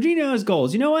goals. Jorginho has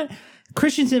goals. You know what?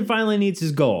 Christensen finally needs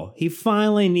his goal. He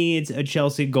finally needs a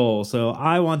Chelsea goal. So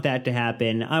I want that to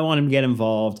happen. I want him to get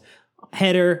involved.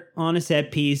 Header on a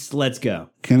set piece. Let's go.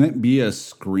 Can it be a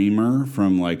screamer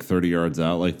from like 30 yards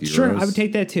out like the Euros? Sure, I would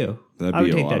take that too. That'd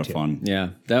be a lot of fun. Yeah,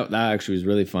 that actually was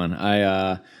really fun.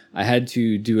 I had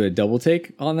to do a double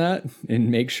take on that and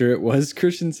make sure it was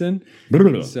Christensen.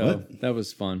 So that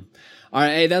was fun. All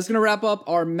right, hey, that's going to wrap up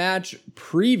our match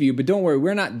preview. But don't worry,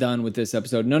 we're not done with this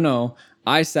episode. No.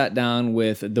 I sat down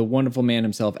with the wonderful man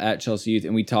himself at Chelsea Youth,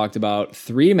 and we talked about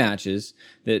 3 matches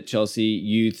that Chelsea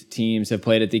Youth teams have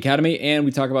played at the academy, and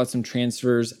we talked about some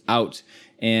transfers out.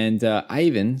 And I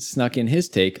even snuck in his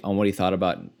take on what he thought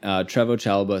about Trevoh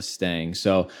Chalobah staying.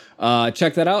 So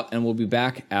check that out, and we'll be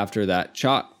back after that.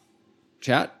 Chot.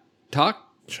 Got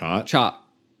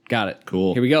it.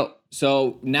 Cool. Here we go.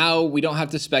 So now we don't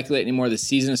have to speculate anymore. The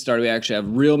season has started. We actually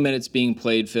have real minutes being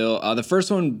played, Phil. The first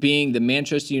one being the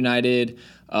Manchester United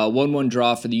 1-1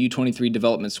 draw for the U23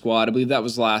 development squad. I believe that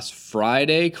was last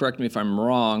Friday. Correct me if I'm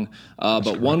wrong. But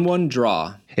 1-1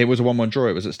 draw. It was a 1-1 draw.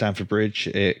 It was at Stamford Bridge.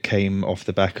 It came off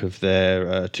the back of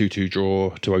their 2-2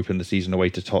 draw to open the season away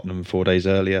to Tottenham 4 days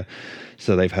earlier.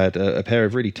 So they've had a pair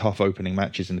of really tough opening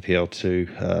matches in the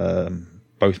PL2.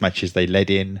 Both matches they led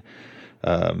in.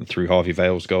 Through Harvey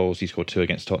Vale's goals. He scored 2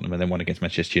 against Tottenham and then 1 against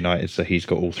Manchester United, so he's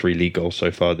got all 3 league goals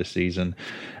so far this season.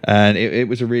 And it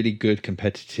was a really good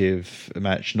competitive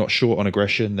match, not short on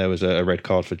aggression. There was a red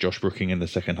card for Josh Brooking in the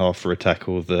second half for a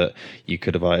tackle that you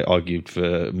could have argued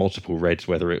for multiple reds,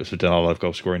 whether it was for denial of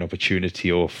goal scoring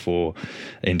opportunity or for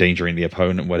endangering the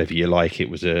opponent, whatever you like.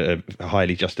 It was a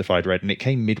highly justified red, and it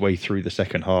came midway through the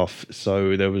second half,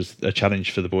 so there was a challenge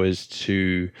for the boys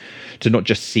to not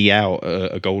just see out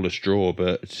a goalless draw,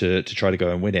 but to try to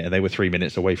go and win it, and they were 3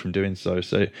 minutes away from doing so.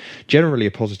 So generally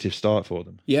a positive start for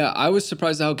them. Yeah, I was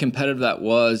surprised at how competitive that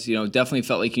was. You know, definitely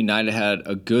felt like United had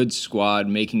a good squad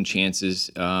making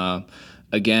chances.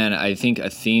 Again, I think a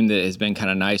theme that has been kind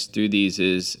of nice through these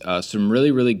is some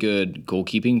really, really good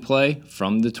goalkeeping play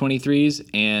from the 23s,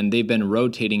 and they've been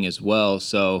rotating as well.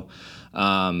 So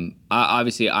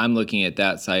obviously I'm looking at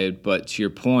that side, but to your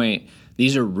point,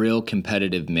 these are real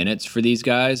competitive minutes for these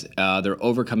guys. They're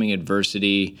overcoming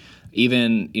adversity.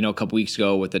 Even, a couple weeks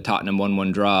ago with the Tottenham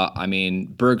 1-1 draw, I mean,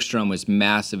 Bergstrom was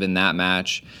massive in that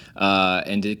match.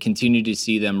 And to continue to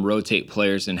see them rotate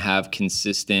players and have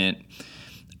consistent,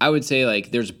 I would say,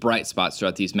 like, there's bright spots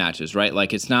throughout these matches, right?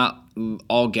 Like, it's not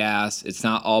all gas. It's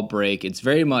not all brake. It's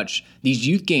very much these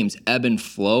youth games ebb and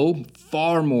flow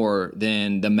far more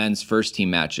than the men's first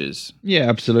team matches. Yeah,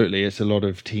 absolutely. It's a lot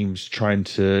of teams trying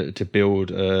to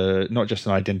build not just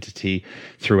an identity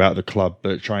throughout the club,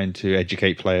 but trying to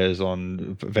educate players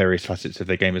on various facets of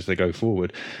their game as they go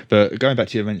forward. But going back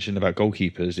to your mention about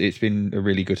goalkeepers, it's been a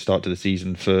really good start to the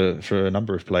season for a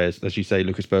number of players. As you say,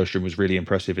 Lucas Bergstrom was really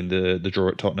impressive in the draw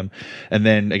at Tottenham. And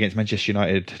then against Manchester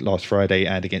United last Friday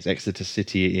and against Exeter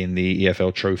City in the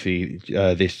EFL Trophy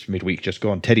this midweek just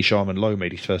gone, Teddy Sharman-Lowe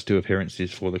made his first 2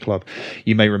 appearances for the club.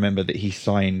 You may remember that he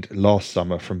signed last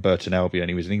summer from Burton Albion.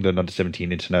 He was an England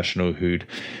under-17 international who'd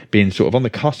been sort of on the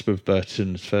cusp of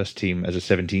Burton's first team as a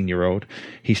 17-year-old.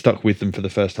 He stuck with them for the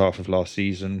first half of last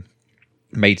season.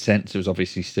 Made sense. It was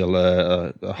obviously still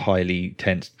a highly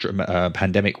tense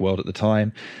pandemic world at the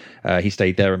time. He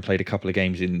stayed there and played a couple of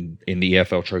games in the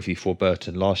EFL Trophy for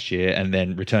Burton last year, and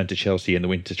then returned to Chelsea in the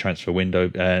winter transfer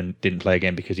window and didn't play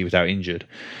again because he was out injured.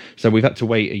 So we've had to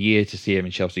wait a year to see him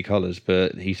in Chelsea colours,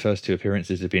 but his first 2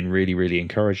 appearances have been really, really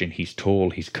encouraging. He's tall,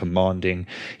 he's commanding,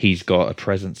 he's got a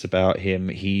presence about him.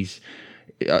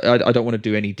 I don't want to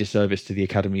do any disservice to the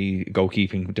academy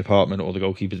goalkeeping department or the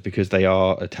goalkeepers, because they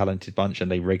are a talented bunch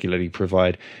and they regularly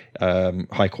provide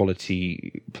high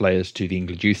quality players to the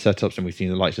England youth setups. And we've seen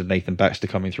the likes of Nathan Baxter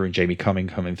coming through and Jamie Cumming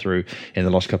coming through in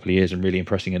the last couple of years and really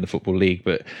impressing in the Football League.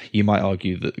 But you might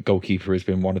argue that the goalkeeper has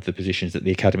been one of the positions that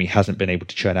the academy hasn't been able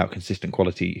to churn out consistent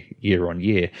quality year on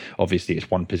year. Obviously, it's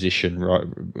one position, right,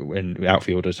 when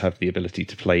outfielders have the ability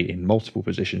to play in multiple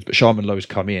positions. But Sharman-Lowe's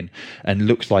come in and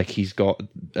looks like he's got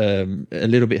a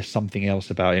little bit of something else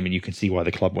about him, and you can see why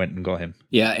the club went and got him.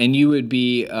 Yeah, and you would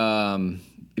be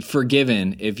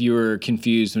forgiven if you were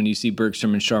confused when you see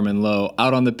Bergstrom and Sharman-Lowe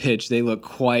out on the pitch. They look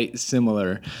quite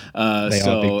similar. They are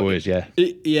big boys, yeah.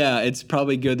 It's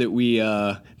probably good that we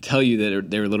tell you that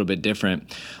they're a little bit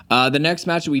different. The next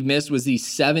match that we missed was the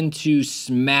 7-2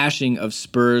 smashing of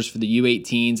Spurs for the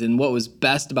U18s, and what was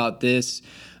best about this,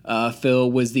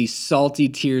 Phil, was the salty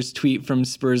tears tweet from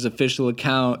Spurs official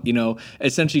account,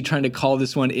 essentially trying to call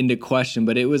this one into question,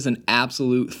 but it was an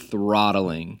absolute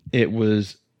throttling. It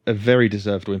was a very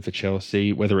deserved win for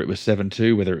Chelsea, whether it was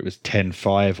 7-2, whether it was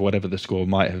 10-5, whatever the score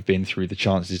might have been through the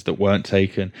chances that weren't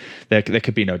taken. There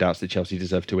could be no doubts that Chelsea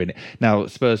deserved to win it. Now,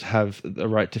 Spurs have a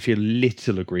right to feel a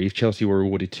little aggrieved. Chelsea were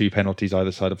awarded 2 penalties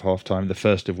either side of half-time, the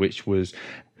first of which was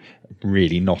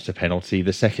really not a penalty.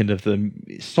 The second of them,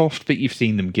 soft, but you've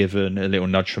seen them given a little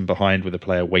nudge from behind with a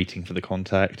player waiting for the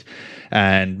contact.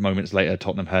 And moments later,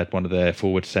 Tottenham had one of their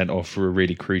forwards sent off for a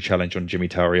really crude challenge on Jimmy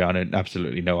Tauriano, and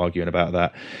absolutely no arguing about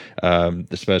that.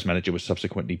 The Spurs manager was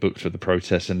subsequently booked for the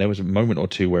protest, and there was a moment or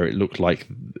two where it looked like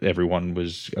everyone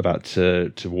was about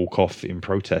to walk off in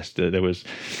protest. There was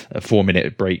a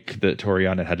 4-minute break that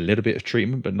Tauriano had a little bit of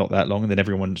treatment, but not that long, and then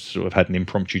everyone sort of had an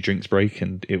impromptu drinks break,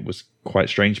 and it was quite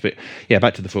strange. But yeah,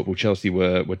 back to the football. Chelsea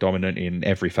were dominant in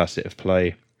every facet of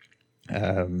play.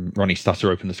 Ronnie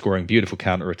Stutter opened the scoring, beautiful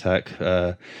counter-attack.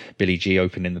 Billy G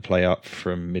opening the play up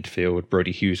from midfield.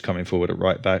 Brody Hughes coming forward at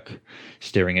right back,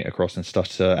 steering it across, and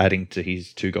Stutter adding to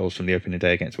his 2 goals from the opening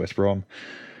day against West Brom.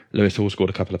 Lewis Hall scored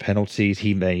a couple of penalties.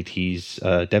 He made his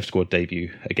Dev Squad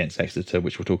debut against Exeter,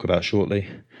 which we'll talk about shortly.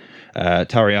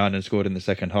 Tauriano scored in the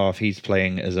second half. He's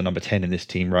playing as a number 10 in this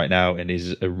team right now and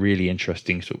is a really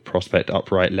interesting sort of prospect,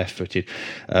 upright, left-footed.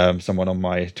 Someone on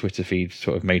my Twitter feed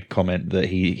sort of made comment that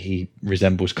he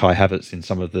resembles Kai Havertz in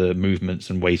some of the movements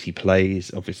and ways he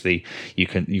plays. Obviously, you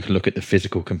can look at the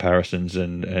physical comparisons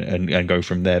and go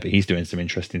from there, but he's doing some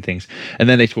interesting things. And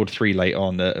then they scored 3 late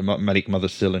on. Malik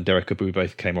Mothersill and Derek Abu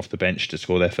both came off the bench to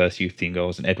score their first youth team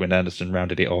goals, and Edwin Anderson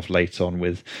rounded it off late on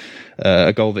with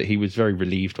a goal that he was very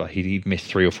relieved by. He missed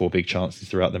 3 or 4 big chances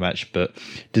throughout the match, but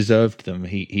deserved them.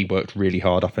 He worked really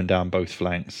hard up and down both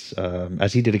flanks,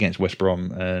 as he did against West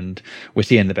Brom, and we're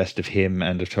seeing the best of him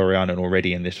and of Tauriano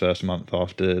already in this first month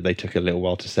after they took a little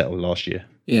while to settle last year.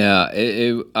 Yeah,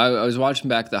 I was watching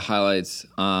back the highlights.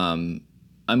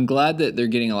 I'm glad that they're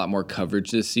getting a lot more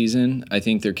coverage this season. I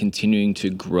think they're continuing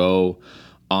to grow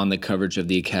on the coverage of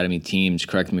the academy teams.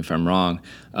 Correct me if I'm wrong,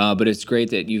 but it's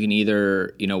great that you can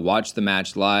either watch the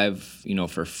match live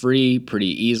for free pretty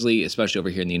easily, especially over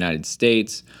here in the United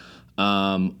States,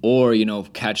 or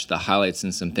catch the highlights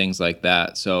and some things like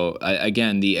that. So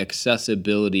again, the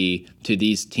accessibility to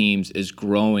these teams is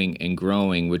growing and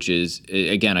growing, which is,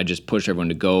 again, I just push everyone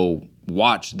to go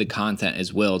watch the content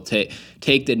as well.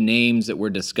 Take the names that we're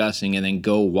discussing and then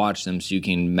go watch them so you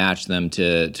can match them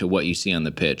to what you see on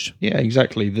the pitch. Yeah,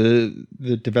 exactly.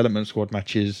 The development squad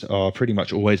matches are pretty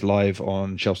much always live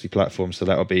on Chelsea platforms, so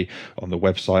that'll be on the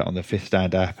website, on the Fifth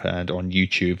Stand app, and on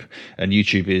YouTube. And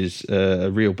YouTube is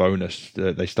a real bonus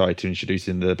that they started to introduce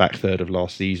in the back third of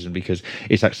last season, because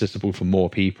it's accessible for more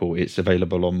people. It's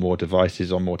available on more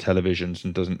devices, on more televisions,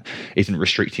 and isn't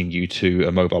restricting you to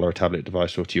a mobile or a tablet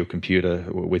device or to your computer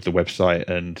with the website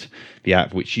and the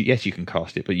app, which yes, you can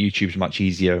cast it, but YouTube's much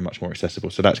easier and much more accessible.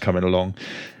 So that's coming along.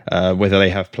 Whether they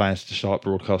have plans to start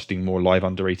broadcasting more live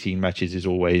under 18 matches is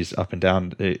always up and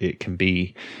down. It can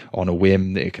be on a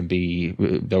whim. It can be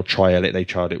they'll trial it. They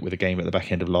tried it with a game at the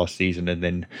back end of last season, and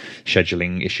then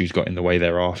scheduling issues got in the way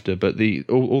thereafter. But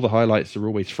all the highlights are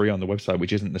always free on the website,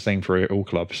 which isn't the same for all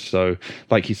clubs. So,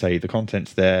 like you say, the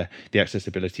content's there, the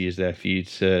accessibility is there for you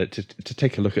to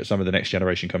take a look at some of the next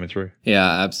generation coming through.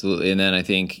 Yeah, absolutely. And then I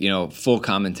think, full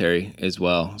commentary as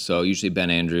well. So usually Ben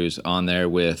Andrews on there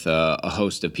with a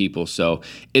host of people. So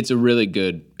it's a really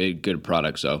good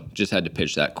product. So just had to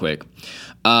pitch that quick.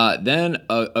 Then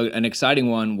an exciting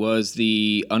one was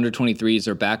the under-23s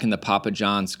are back in the Papa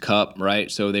John's Cup,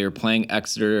 right? So they were playing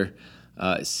Exeter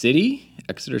City?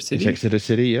 Exeter City? It's Exeter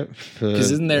City, yep.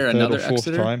 Because isn't there another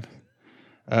Exeter? Time.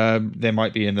 There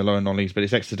might be in the lower non-leagues, but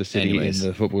it's Exeter City in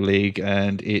the Football League,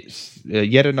 and it's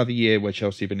yet another year where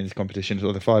Chelsea have been in this competition,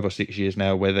 so 5 or 6 years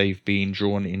now, where they've been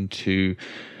drawn into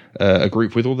a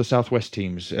group with all the Southwest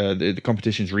teams. The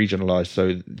competition's regionalised,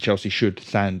 so Chelsea should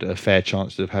stand a fair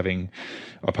chance of having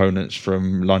opponents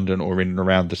from London or in and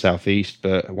around the Southeast,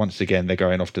 but once again, they're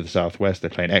going off to the Southwest. They're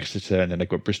playing Exeter, and then they've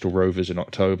got Bristol Rovers in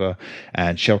October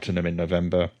and Cheltenham in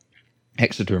November.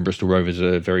 Exeter and Bristol Rovers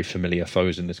are very familiar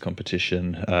foes in this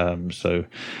competition. So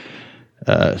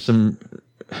some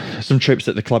trips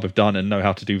that the club have done and know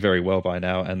how to do very well by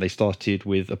now, and they started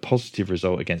with a positive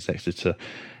result against Exeter.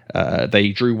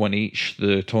 They drew 1 each.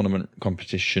 The tournament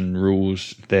competition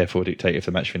rules therefore dictate if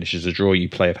the match finishes a draw, you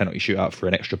play a penalty shootout for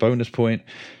an extra bonus point.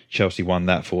 Chelsea won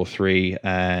that 4-3,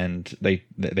 and they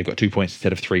got 2 points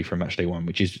instead of 3 from match day 1,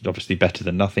 which is obviously better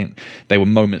than nothing. They were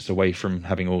moments away from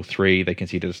having all 3. They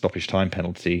conceded a stoppage time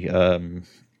penalty,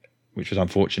 which was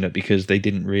unfortunate because they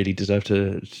didn't really deserve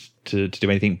to do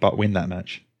anything but win that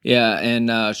match. Yeah,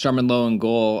 and Sharman Lowe in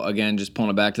goal, again, just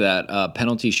pulling it back to that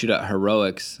penalty shootout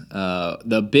heroics.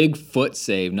 The big foot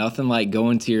save, nothing like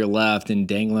going to your left and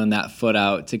dangling that foot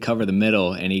out to cover the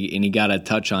middle, and he got a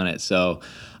touch on it. So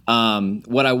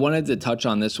what I wanted to touch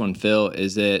on this one, Phil,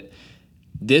 is that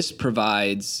this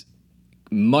provides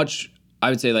much, I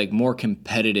would say, like more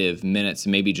competitive minutes,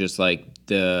 maybe just like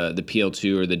the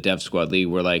PL2 or the Dev Squad League,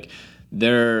 where like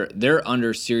they're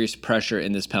under serious pressure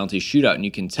in this penalty shootout, and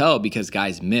you can tell because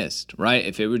guys missed, right?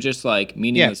 If it were just like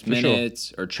meaningless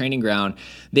minutes or training ground,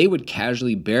 they would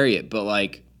casually bury it, but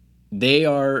like they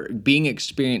are being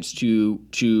experienced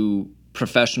to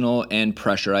professional and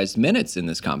pressurized minutes in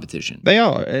this competition. They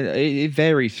are. It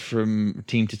varies from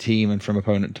team to team and from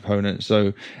opponent to opponent.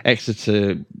 So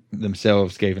Exeter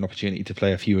themselves gave an opportunity to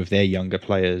play a few of their younger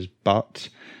players, but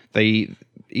they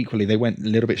went a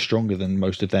little bit stronger than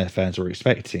most of their fans were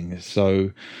expecting.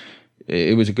 So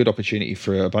it was a good opportunity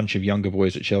for a bunch of younger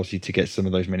boys at Chelsea to get some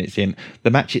of those minutes in.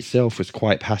 The match itself was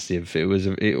quite passive.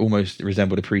 It almost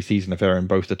resembled a pre-season affair, in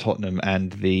both the Tottenham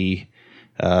and the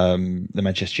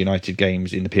Manchester United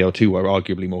games in the PL2 were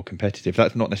arguably more competitive.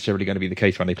 That's not necessarily going to be the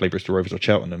case when they play Bristol Rovers or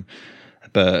Cheltenham,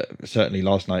 but certainly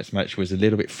last night's match was a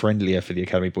little bit friendlier for the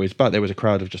Academy boys. But there was a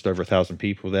crowd of just over 1,000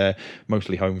 people there,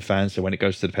 mostly home fans. So when it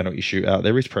goes to the penalty shootout,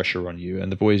 there is pressure on you,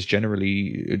 and the boys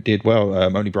generally did well.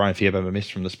 Only Brian Fiabema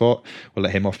missed from the spot. We'll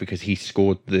let him off because he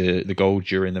scored the goal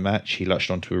during the match. He latched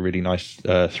onto a really nice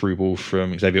through ball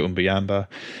from Xavier Mbuyamba,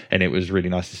 and it was really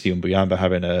nice to see Mbuyamba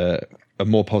having a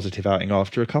more positive outing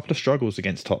after a couple of struggles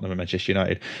against Tottenham and Manchester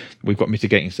United. We've got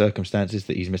mitigating circumstances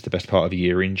that he's missed the best part of a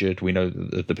year injured. We know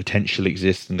that the potential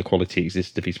exists and the quality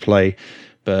exists of his play,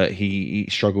 but he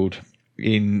struggled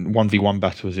in 1v1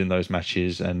 battles in those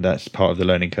matches, and that's part of the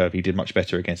learning curve. He did much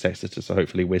better against Exeter, so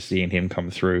hopefully we're seeing him come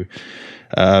through.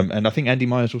 And I think Andy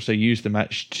Myers also used the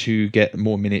match to get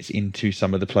more minutes into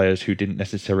some of the players who didn't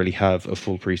necessarily have a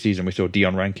full pre-season. We saw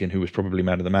Dion Rankin, who was probably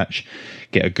man of the match,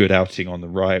 get a good outing on the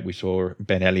right. We saw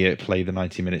Ben Elliott play the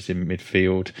 90 minutes in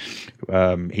midfield.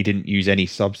 He didn't use any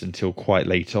subs until quite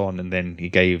late on, and then he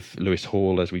gave Lewis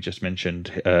Hall, as we just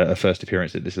mentioned, a first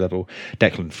appearance at this level.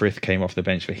 Declan Frith came off the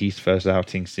bench for his first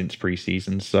outing since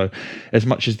pre-season. So as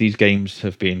much as these games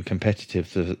have been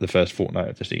competitive the first fortnight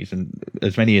of the season,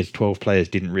 as many as 12 players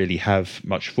didn't really have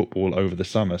much football over the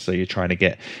summer. So you're trying to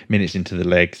get minutes into the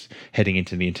legs heading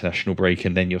into the international break,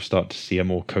 and then you'll start to see a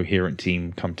more coherent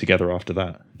team come together after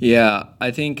that. Yeah,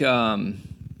 I think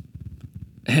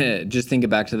just thinking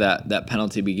back to that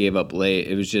penalty we gave up late,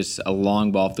 it was just a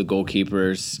long ball off the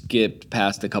goalkeeper, skipped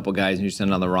past a couple guys and you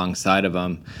sent on the wrong side of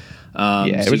him.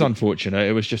 It was unfortunate.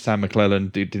 It was just Sam McClellan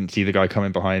didn't see the guy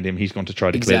coming behind him. He's gone to try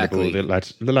to clear the ball.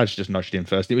 The lads just nudged him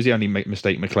first. It was the only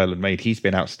mistake McClellan made. He's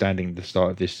been outstanding at the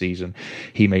start of this season.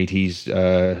 He made his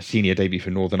senior debut for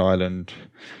Northern Ireland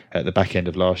at the back end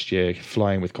of last year,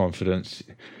 flying with confidence.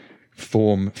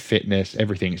 Form, fitness,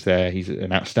 everything's there. He's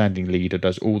an outstanding leader,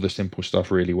 does all the simple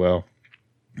stuff really well,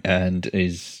 and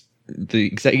is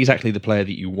exactly the player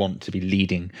that you want to be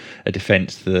leading a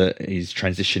defence that is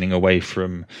transitioning away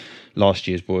from last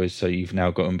year's boys. So you've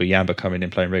now got Mbuyamba coming in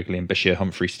playing regularly and Bashir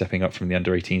Humphrey stepping up from the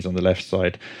under-18s on the left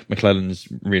side. McClellan's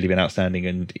really been outstanding,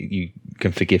 and you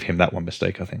can forgive him that one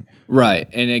mistake, I think. Right,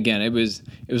 and again, it was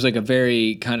like a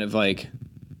very kind of like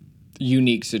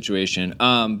unique situation.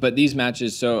 But these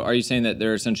matches, so are you saying that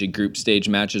they're essentially group stage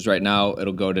matches right now?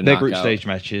 It'll go to they're knockout. Group stage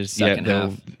matches. Second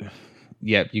half.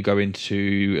 Yeah, you go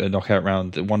into a knockout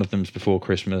round. One of them's before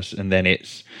Christmas, and then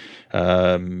it's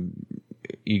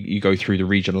you go through the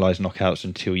regionalised knockouts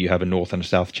until you have a North and a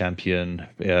South champion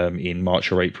in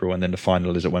March or April, and then the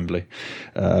final is at Wembley.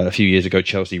 A few years ago,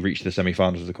 Chelsea reached the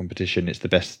semi-finals of the competition. It's the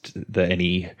best that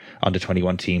any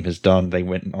under-21 team has done. They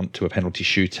went on to a penalty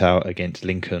shootout against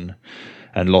Lincoln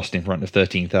and lost in front of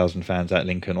 13,000 fans at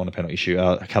Lincoln on a penalty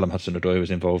shootout. Callum Hudson-Odoi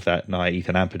was involved that night.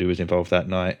 Ethan Ampadu was involved that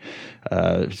night.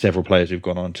 Several players who've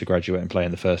gone on to graduate and play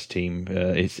in the first team.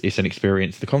 It's an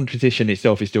experience. The competition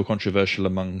itself is still controversial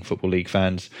among Football League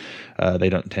fans. They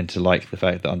don't tend to like the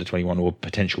fact that under-21 or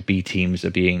potential B teams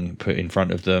are being put in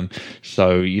front of them.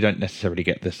 So you don't necessarily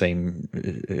get the same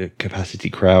capacity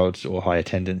crowds or high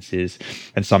attendances.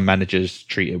 And some managers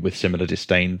treat it with similar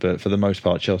disdain. But for the most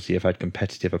part, Chelsea have had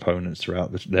competitive opponents throughout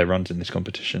their runs in this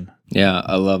competition. Yeah,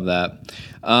 I love that.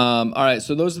 All right,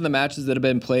 so those are the matches that have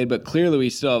been played, but clearly we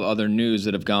still have other news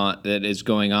that is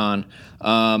going on.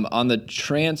 On the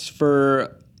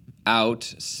transfer out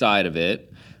side of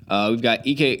it, we've got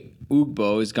Ike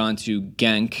Ugbo has gone to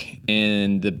Genk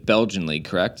in the Belgian league,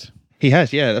 correct? He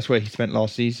has, yeah. That's where he spent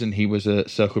last season. He was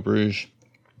at Cercle Bruges,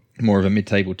 more of a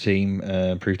mid-table team,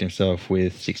 proved himself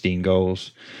with 16 goals,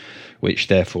 which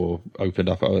therefore opened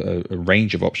up a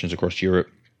range of options across Europe.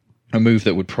 A move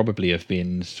that would probably have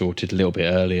been sorted a little bit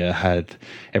earlier had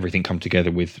everything come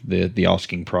together with the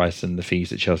asking price and the fees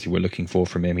that Chelsea were looking for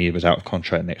from him. He was out of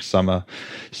contract next summer.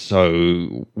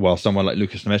 So while someone like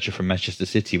Lucas Lemaitre from Manchester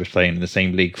City was playing in the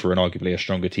same league for an arguably a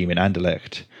stronger team in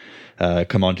Anderlecht,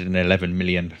 commanded an 11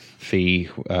 million fee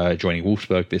joining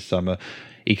Wolfsburg this summer,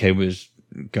 Ike was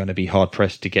going to be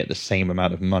hard-pressed to get the same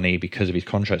amount of money because of his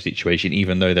contract situation,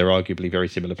 even though they're arguably very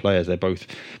similar players. They're both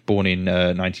born in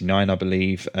 99, I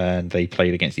believe, and they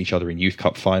played against each other in Youth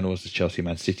Cup finals, the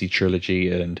Chelsea-Man City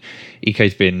trilogy, and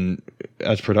Ike's been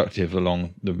as productive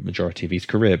along the majority of his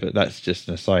career, but that's just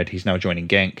an aside. He's now joining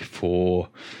Genk for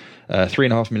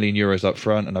 €3.5 million up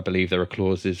front, and I believe there are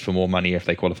clauses for more money if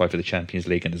they qualify for the Champions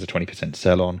League, and there's a 20%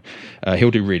 sell-on.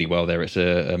 He'll do really well there. It's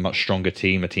a much stronger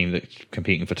team, a team that's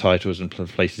competing for titles and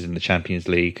places in the Champions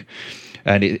League.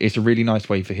 And it's a really nice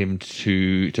way for him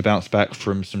to bounce back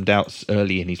from some doubts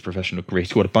early in his professional career. He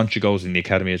scored a bunch of goals in the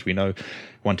academy, as we know.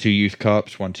 Won 2 Youth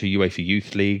Cups, won 2 UEFA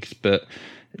Youth Leagues, but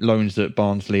loans at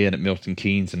Barnsley and at Milton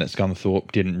Keynes and at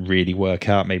Scunthorpe didn't really work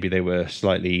out. Maybe they were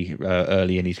slightly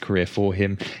early in his career for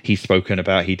him. He's spoken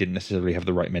about he didn't necessarily have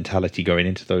the right mentality going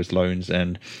into those loans,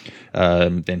 and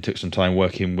then took some time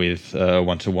working with a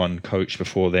one-to-one coach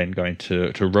before then going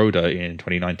to Roda in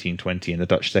 2019-20 in the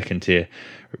Dutch second tier.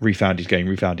 Refound his game,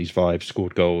 refound his vibe,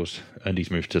 scored goals, and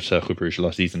he's moved to Cercle Bruges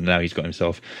last season. Now he's got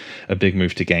himself a big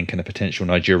move to Genk and a potential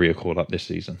Nigeria call-up this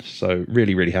season. So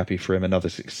really, really happy for him. Another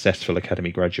successful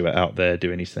academy graduate out there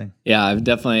doing his thing. Yeah,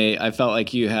 I felt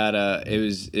like you had it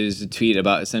was a tweet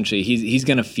about essentially he's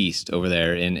going to feast over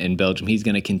there in Belgium. He's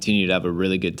going to continue to have a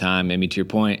really good time. I mean, to your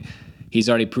point, he's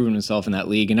already proven himself in that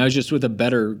league, and I was just with a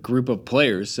better group of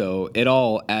players. So it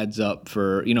all adds up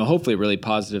for, hopefully a really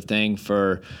positive thing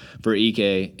for Ike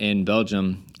in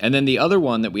Belgium. And then the other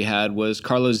one that we had was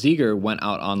Carlos Ziger went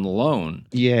out on loan.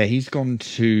 Yeah, he's gone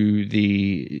to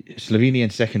the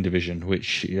Slovenian second division,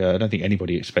 which I don't think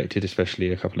anybody expected,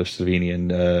 especially a couple of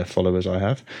Slovenian followers I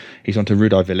have. He's on to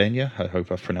Rudar Velenje. I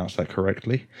hope I've pronounced that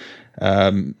correctly.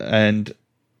 And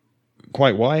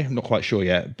quite why, I'm not quite sure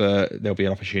yet, but there'll be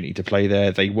an opportunity to play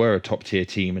there. They were a top-tier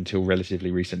team until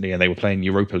relatively recently, and they were playing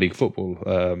Europa League football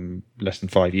less than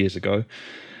 5 years ago.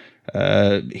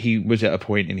 He was at a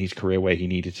point in his career where he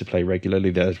needed to play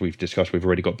regularly. As we've discussed, we've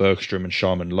already got Bergstrom and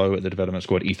Sharman Lowe at the development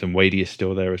squad. Ethan Wadey is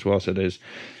still there as well, so there's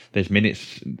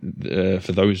minutes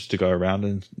for those to go around,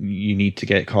 and you need to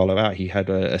get Carlo out. He had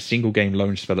a single game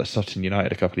loan spell at Sutton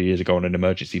United a couple of years ago on an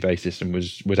emergency basis and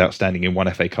was outstanding in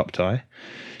one FA Cup tie.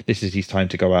 This is his time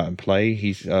to go out and play.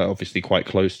 He's obviously quite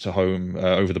close to home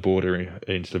over the border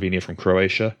in Slovenia from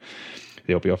Croatia.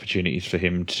 There'll be opportunities for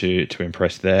him to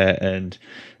impress there. And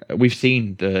we've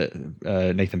seen that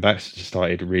Nathan Baxter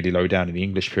started really low down in the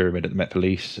English pyramid at the Met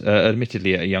Police,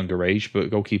 admittedly at a younger age,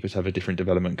 but goalkeepers have a different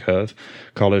development curve.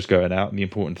 Carlo's going out, and the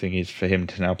important thing is for him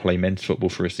to now play men's football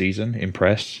for a season,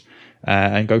 impress,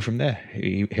 and go from there.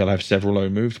 He'll have several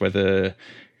loan moves, whether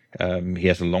he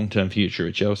has a long-term future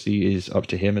at Chelsea is up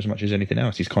to him as much as anything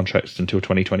else. His contract's until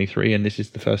 2023, and this is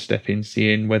the first step in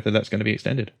seeing whether that's going to be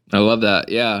extended. I love that.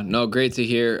 Yeah, no, great to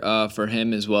hear for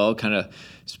him as well, kind of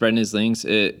spreading his links.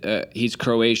 He's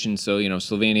Croatian, so,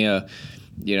 Slovenia,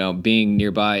 being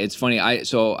nearby. It's funny.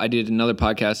 I did another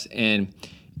podcast, and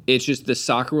it's just the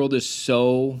soccer world is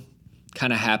so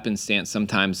kind of happenstance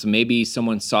sometimes. So maybe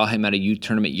someone saw him at a youth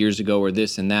tournament years ago or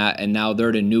this and that, and now they're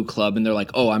at a new club and they're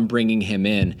like, oh, I'm bringing him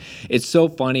in. It's so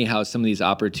funny how some of these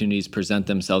opportunities present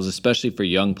themselves, especially for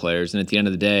young players. And at the end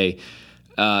of the day,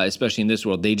 especially in this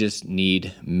world, they just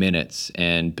need minutes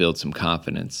and build some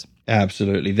confidence.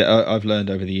 Absolutely. I've learned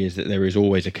over the years that there is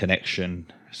always a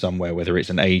connection somewhere, whether it's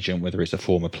an agent, whether it's a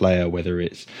former player, whether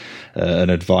it's an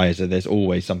advisor. There's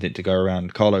always something to go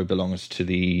around. Carlo belongs to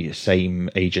the same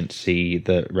agency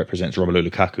that represents Romelu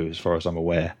Lukaku, as far as I'm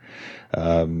aware.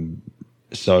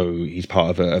 So he's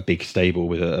part of a big stable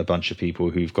with a bunch of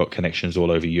people who've got connections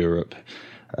all over Europe.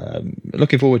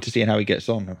 Looking forward to seeing how he gets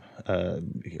on,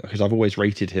 because I've always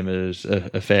rated him as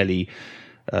a fairly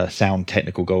sound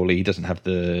technical goalie. He doesn't have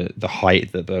the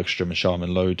height that Bergstrom and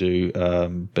Sharman Lowe do,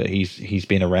 but he's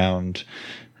been around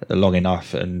long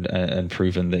enough and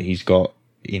proven that he's got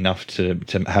enough to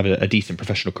have a decent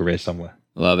professional career somewhere.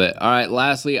 Love it. All right,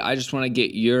 lastly, I just want to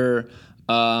get your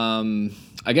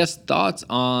thoughts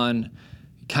on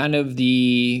kind of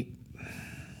the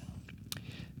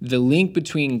link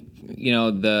between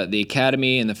the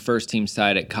academy and the first team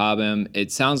side at Cobham. It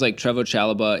sounds like Trevoh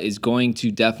Chalobah is going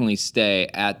to definitely stay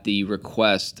at the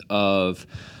request of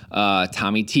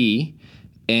Tommy T.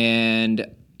 And,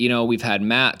 we've had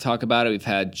Matt talk about it. We've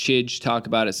had Chidge talk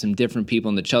about it, some different people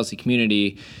in the Chelsea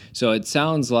community. So it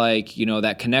sounds like,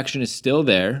 that connection is still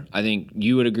there. I think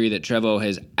you would agree that Trevoh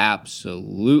has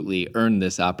absolutely earned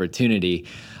this opportunity.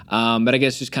 But I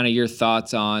guess just kind of your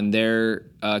thoughts on their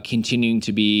continuing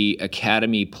to be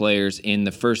academy players in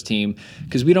the first team,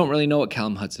 because we don't really know what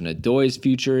Callum Hudson-Odoi's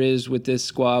future is with this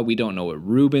squad. We don't know what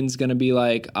Ruben's going to be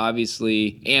like.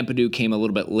 Obviously, Ampadu came a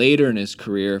little bit later in his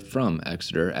career from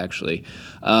Exeter, actually.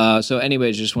 So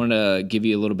anyways, just wanted to give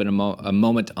you a little bit of a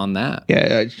moment on that.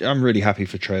 Yeah, I'm really happy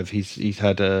for Trev. He's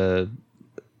had a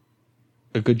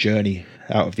good journey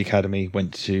out of the academy,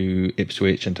 went to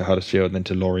Ipswich and to Huddersfield and then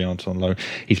to Lorient on loan.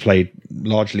 He's played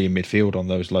largely in midfield on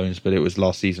those loans, but it was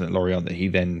last season at Lorient that he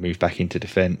then moved back into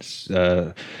defence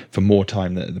for more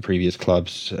time than the previous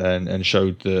clubs, and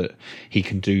showed that he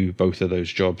can do both of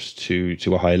those jobs to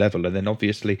a high level. And then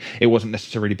obviously it wasn't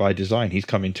necessarily by design. He's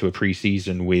come into a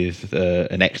pre-season with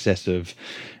an excess of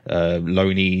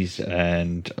loanees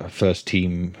and first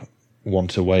team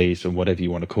want-aways and whatever you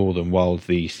want to call them, while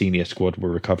the senior squad were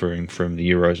recovering from the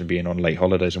Euros and being on late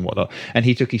holidays and whatnot. And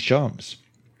he took his chance.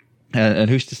 And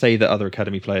who's to say that other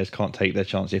academy players can't take their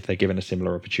chance if they're given a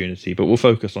similar opportunity? But we'll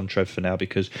focus on Trev for now,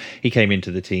 because he came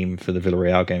into the team for the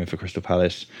Villarreal game for Crystal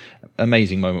Palace.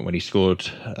 Amazing moment when he scored.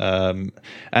 And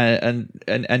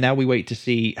now we wait to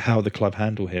see how the club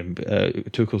handle him.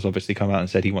 Tuchel's obviously come out and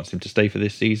said he wants him to stay for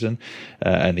this season,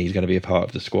 and he's going to be a part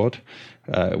of the squad.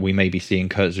 We may be seeing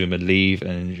Kurt Zuma leave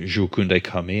and Jules Koundé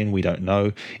come in. We don't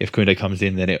know. If Koundé comes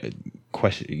in, then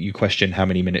you question how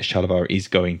many minutes Chalobah is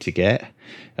going to get,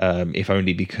 if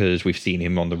only because we've seen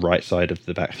him on the right side of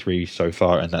the back three so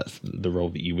far, and that's the role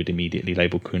that you would immediately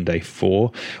label Koundé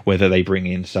for. Whether they bring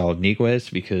in Saul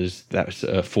Niguez, because that's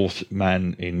a fourth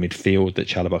man in midfield that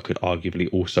Chalobah could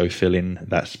arguably also fill in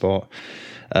that spot.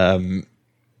 I'm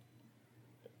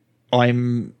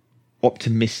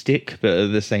optimistic, but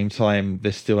at the same time,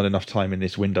 there's still enough time in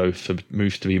this window for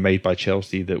moves to be made by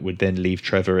Chelsea that would then leave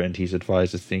Trevor and his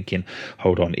advisors thinking,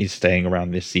 hold on, is staying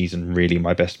around this season really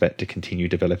my best bet to continue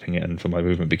developing it and for my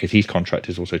movement? Because his contract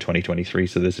is also 2023,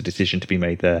 so there's a decision to be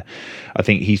made there. I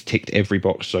think he's ticked every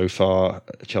box so far.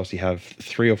 Chelsea have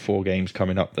 3 or 4 games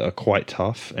coming up that are quite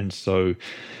tough, and so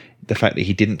the fact that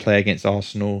he didn't play against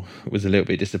Arsenal was a little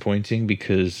bit disappointing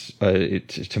because,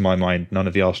 to my mind, none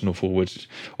of the Arsenal forwards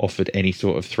offered any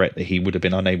sort of threat that he would have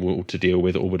been unable to deal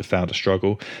with or would have found a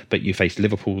struggle. But you face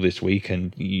Liverpool this week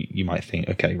and you might think,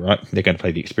 okay, right, they're going to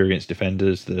play the experienced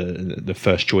defenders, the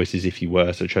first choices if you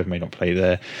were, so Trevor may not play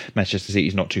there. Manchester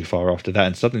City's not too far after that,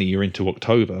 and suddenly you're into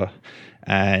October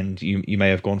and you may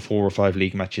have gone 4 or 5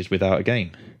 league matches without a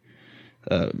game.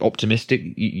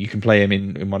 Optimistic, you can play him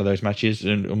in one of those matches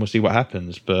and we'll see what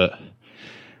happens, but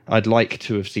I'd like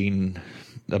to have seen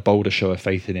a bolder show of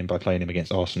faith in him by playing him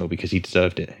against Arsenal because he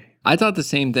deserved it. I thought the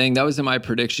same thing. That was in my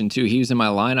prediction too. He was in my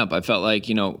lineup. I felt like,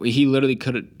 he literally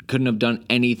couldn't have done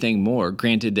anything more.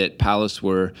 Granted that Palace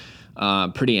were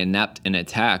pretty inept in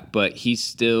attack, but he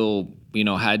still,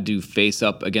 had to face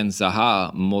up against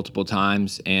Zaha multiple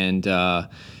times and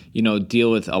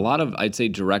deal with a lot of, I'd say,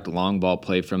 direct long ball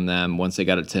play from them once they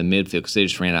got it to midfield because they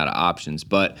just ran out of options.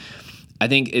 But I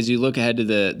think as you look ahead to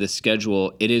the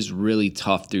schedule, it is really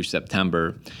tough through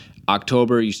September.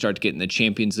 October, you start to get in the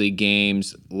Champions League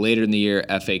games. Later in the year,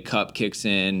 FA Cup kicks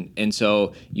in. And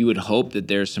so you would hope that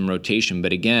there's some rotation.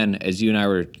 But again, as you and I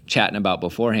were chatting about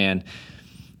beforehand,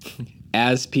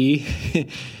 as P,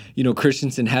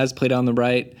 Christensen has played on the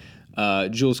right,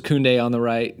 Jules Koundé on the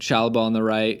right, Chalobah on the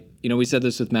right. We said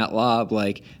this with Matt Lobb,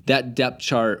 like that depth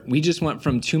chart, we just went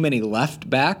from too many left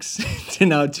backs to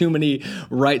now too many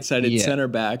right-sided center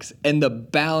backs, and the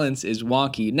balance is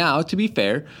wonky. Now, to be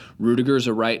fair, Rudiger's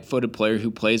a right-footed player who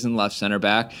plays in left center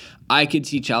back. I could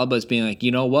see Chalobah as being like,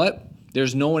 you know what?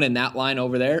 There's no one in that line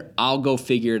over there. I'll go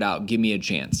figure it out. Give me a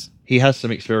chance. He has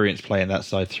some experience playing that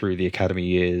side through the academy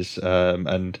years,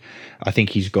 and I think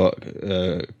he's got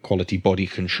quality body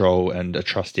control and a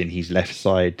trust in his left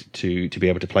side to be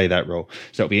able to play that role.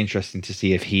 So it'll be interesting to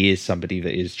see if he is somebody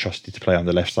that is trusted to play on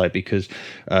the left side, because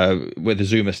whether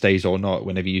Zuma stays or not,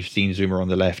 whenever you've seen Zuma on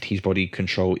the left, his body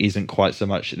control isn't quite so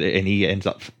much, and he ends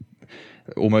up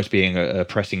almost being a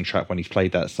pressing trap when he's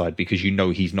played that side, because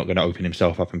he's not going to open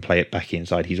himself up and play it back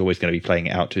inside. He's always going to be playing it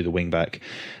out to the wing back,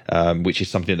 which is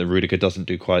something that Rudiger doesn't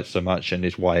do quite so much, and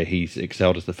is why he's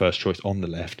excelled as the first choice on the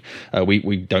left.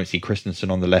 We don't see Christensen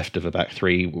on the left of a back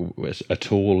three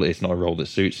at all. It's not a role that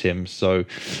suits him. So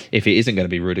if it isn't going to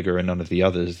be Rudiger and none of the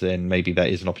others, then maybe that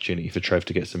is an opportunity for Trev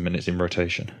to get some minutes in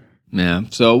rotation. Yeah,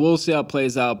 so we'll see how it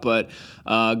plays out, but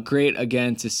great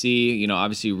again to see,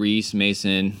 obviously Reece,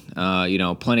 Mason,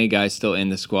 plenty of guys still in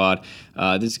the squad.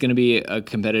 This is going to be a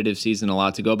competitive season, a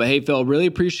lot to go. But hey, Phil, really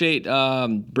appreciate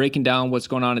breaking down what's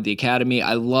going on at the academy.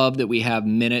 I love that we have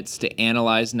minutes to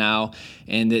analyze now,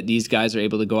 and that these guys are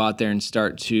able to go out there and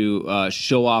start to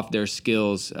show off their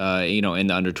skills, in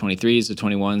the under 23s, the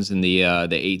 21s, and the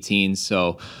 18s.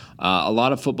 So a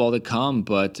lot of football to come,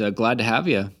 but glad to have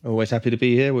you. Always happy to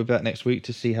be here. We're back next week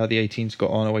to see how the 18s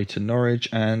got on away to Norwich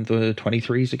and the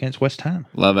 23s against West Ham.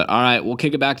 Love it. All right, we'll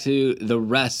kick it back to the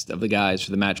rest of the guys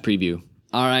for the match preview.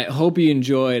 All right, hope you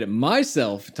enjoyed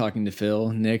myself talking to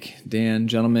Phil, Nick, Dan,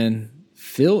 gentlemen.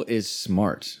 Phil is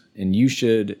smart, and you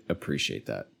should appreciate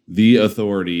that. The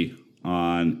authority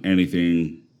on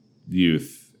anything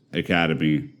youth,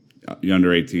 academy, under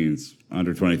 18s,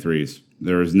 under 23s.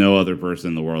 There is no other person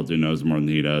in the world who knows more than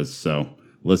he does, so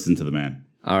listen to the man.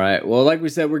 All right. Well, like we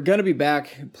said, we're going to be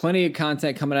back. Plenty of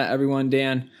content coming at everyone,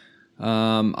 Dan.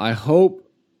 I hope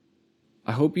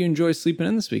you enjoy sleeping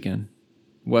in this weekend,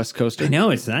 West Coaster. I know,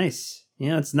 it's nice.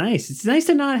 Yeah, it's nice. It's nice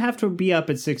to not have to be up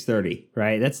at 6:30,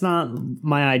 right? That's not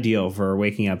my ideal for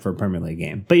waking up for a Premier League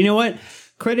game. But you know what?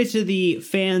 Credit to the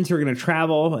fans who are going to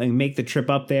travel and make the trip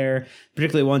up there,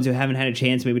 particularly ones who haven't had a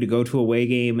chance maybe to go to a away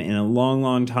game in a long,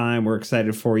 long time. We're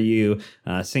excited for you.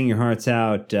 Sing your hearts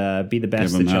out. Be the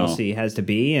best that Chelsea has to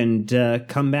be, and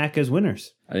come back as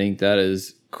winners. I think that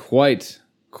is quite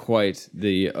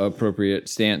the appropriate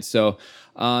stance. So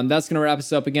that's going to wrap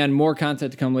us up. Again, more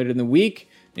content to come later in the week.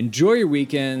 Enjoy your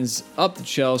weekends. Up the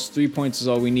Chelsea. 3 points is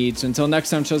all we need. So until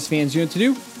next time, Chelsea fans, you know what to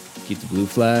do. Keep the blue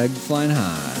flag flying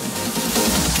high.